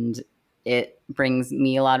 and it brings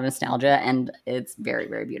me a lot of nostalgia, and it's very,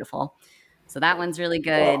 very beautiful. So that one's really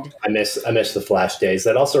Well, good. I miss the Flash days.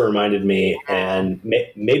 That also reminded me, and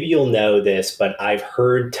maybe you'll know this, but I've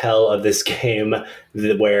heard tell of this game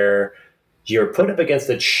where you're put up against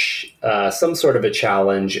some sort of a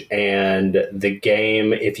challenge, and the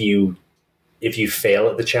game, if you fail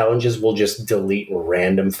at the challenges, will just delete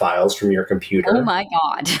random files from your Oh computer. my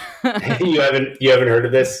god. You haven't heard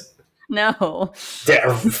of this? No.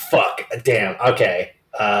 Fuck, damn. Okay,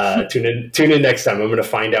 tune in next time. I'm going to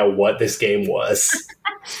find out what this game was.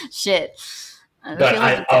 Shit. I But feel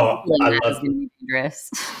like Googling that is going to be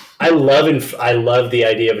dangerous. I love the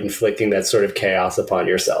idea of inflicting that sort of chaos upon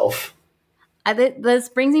yourself. This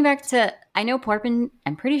brings me back to I know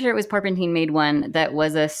I'm pretty sure it was Porpentine made one that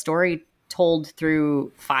was a story told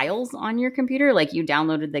through files on your computer. Like you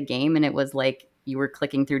downloaded the game and it was like you were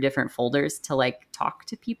clicking through different folders to like talk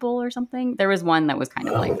to people or something. There was one that was kind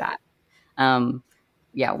of like Oh, that. Um,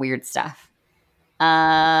 yeah, weird stuff.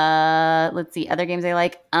 Let's see other games I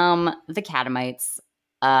like. The Catamites.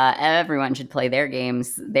 Everyone should play their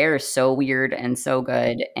games. They're so weird and so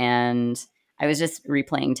good. And I was just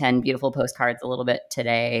replaying 10 Beautiful Postcards a little bit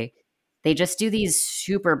today. They just do these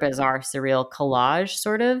super bizarre, surreal collage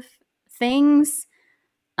sort of things.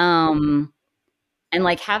 Um, and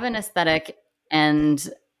like have an aesthetic and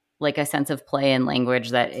like a sense of play and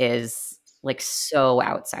language that is like so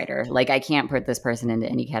outsider. Like I can't put this person into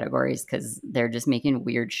any categories because they're just making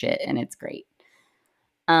weird shit and it's great.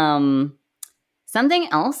 Um, Something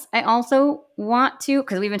else I also want to,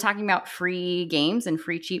 because we've been talking about free games and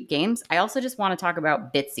free cheap games, I also just want to talk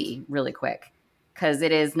about Bitsy really quick. Because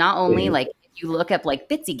it is not only please. like, if you look up like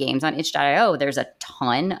Bitsy games on itch.io, there's a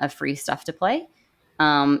ton of free stuff to play.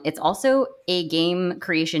 It's also a game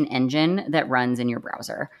creation engine that runs in your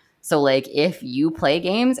browser. So, like, if you play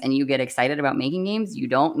games and you get excited about making games, you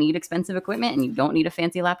don't need expensive equipment and you don't need a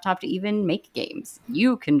fancy laptop to even make games.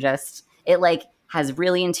 You can just, it like has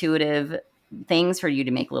really intuitive things for you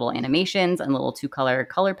to make little animations and little color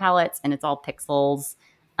palettes, and it's all pixels.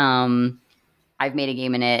 Um, I've made a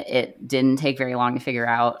game in it. It didn't take very long to figure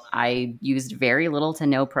out. I used very little to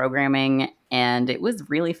no programming, and it was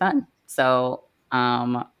really fun. So,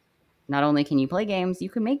 not only can you play games, you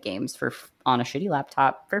can make games for on a shitty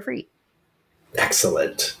laptop for free.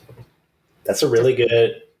 Excellent. That's a Just really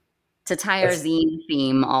good. to tie our That's zine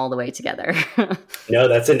theme all the way together. no,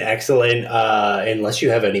 that's an excellent. Unless you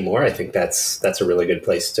have any more, I think that's a really good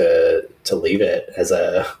place to leave it as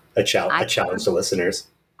I a challenge to listeners.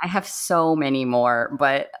 I have so many more,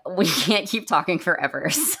 but we can't keep talking forever.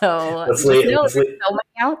 So Let's just leave. know Let's there's leave. so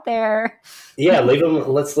many out there. Yeah, leave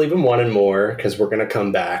them. Let's leave them one and more because we're gonna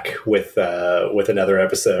come back with another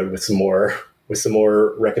episode with some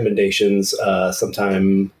more recommendations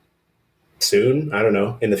sometime soon. I don't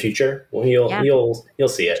know, in the future. Well, Yeah, you'll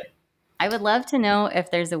see it. I would love to know if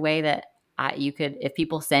there's a way that you could, if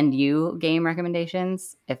people send you game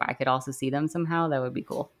recommendations, if I could also see them somehow, that would be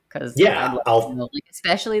cool. Because I'd Yeah, love to I'll know, like,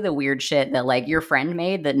 especially the weird shit that like your friend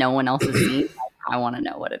made that no one else has seen. I want to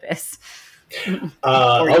know what it is. Or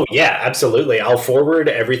oh yeah, absolutely. I'll forward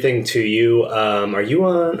everything to you. Are you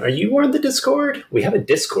on the Discord? We have a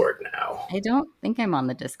Discord now. I don't think I'm on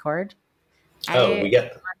the Discord. Oh, I we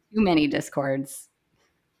got too many Discords.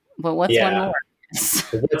 But what's one yeah. more?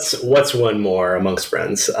 What's one more amongst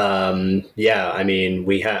friends? Yeah, I mean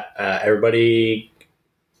we have everybody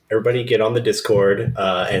get on the Discord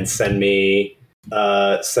and send me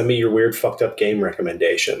your weird fucked up game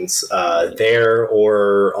recommendations there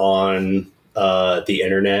or on the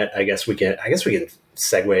internet. I guess we can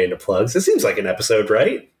segue into plugs. This seems like an episode,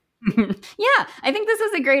 right? Yeah, I think this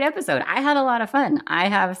was a great episode. I had a lot of fun. I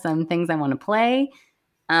have some things I want to play.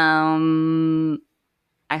 Um,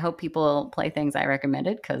 I hope people play things I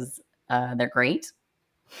recommended because they're great.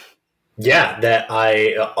 Yeah,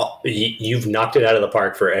 you've knocked it out of the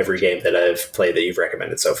park for every game that I've played that you've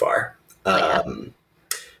recommended so far. Oh yeah, Um,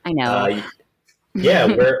 I know. uh, yeah,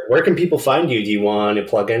 where can people find you? Do you want to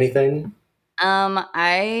plug anything?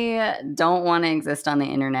 I don't want to exist on the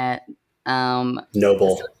internet.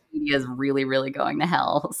 Noble. Social media is really, really going to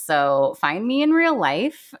hell. So find me in real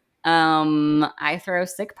life. I throw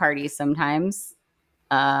sick parties sometimes.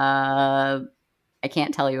 I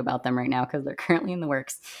can't tell you about them right now because they're currently in the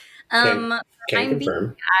works. Can Um, can I'm being,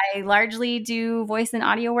 confirm. I largely do voice and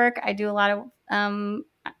audio work. I do a lot of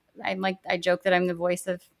I joke that I'm the voice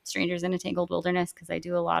of Strangers in a Tangled Wilderness because I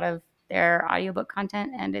do a lot of their audiobook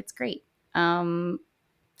content and it's great. Um,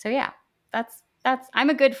 so yeah, that's I'm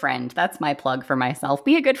a good friend. That's my plug for myself.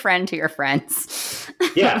 Be a good friend to your friends.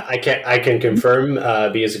 Yeah, I can confirm.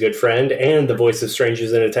 B is a good friend and the voice of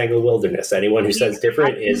strangers in a tangled wilderness. Anyone who says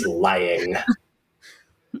different is lying.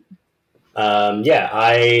 Yeah,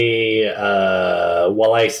 I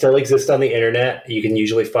while I still exist on the internet, you can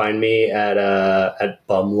usually find me at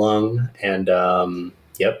Bumlung, and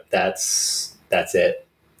yep, that's it.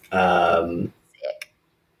 Um,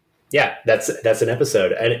 yeah, that's an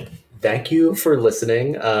episode, and thank you for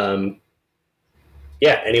listening.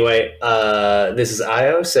 Yeah. Anyway, this is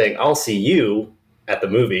Io saying I'll see you at the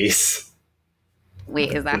movies.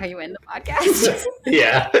 Wait, is that how you end the podcast?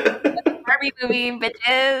 Yeah. Barbie movie,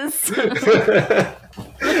 bitches.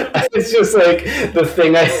 It's just like the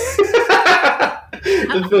thing I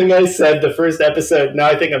the thing I said the first episode. Now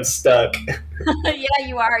I think I'm stuck. Yeah,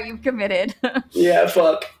 you are. You've committed. Yeah,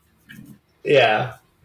 fuck. Yeah.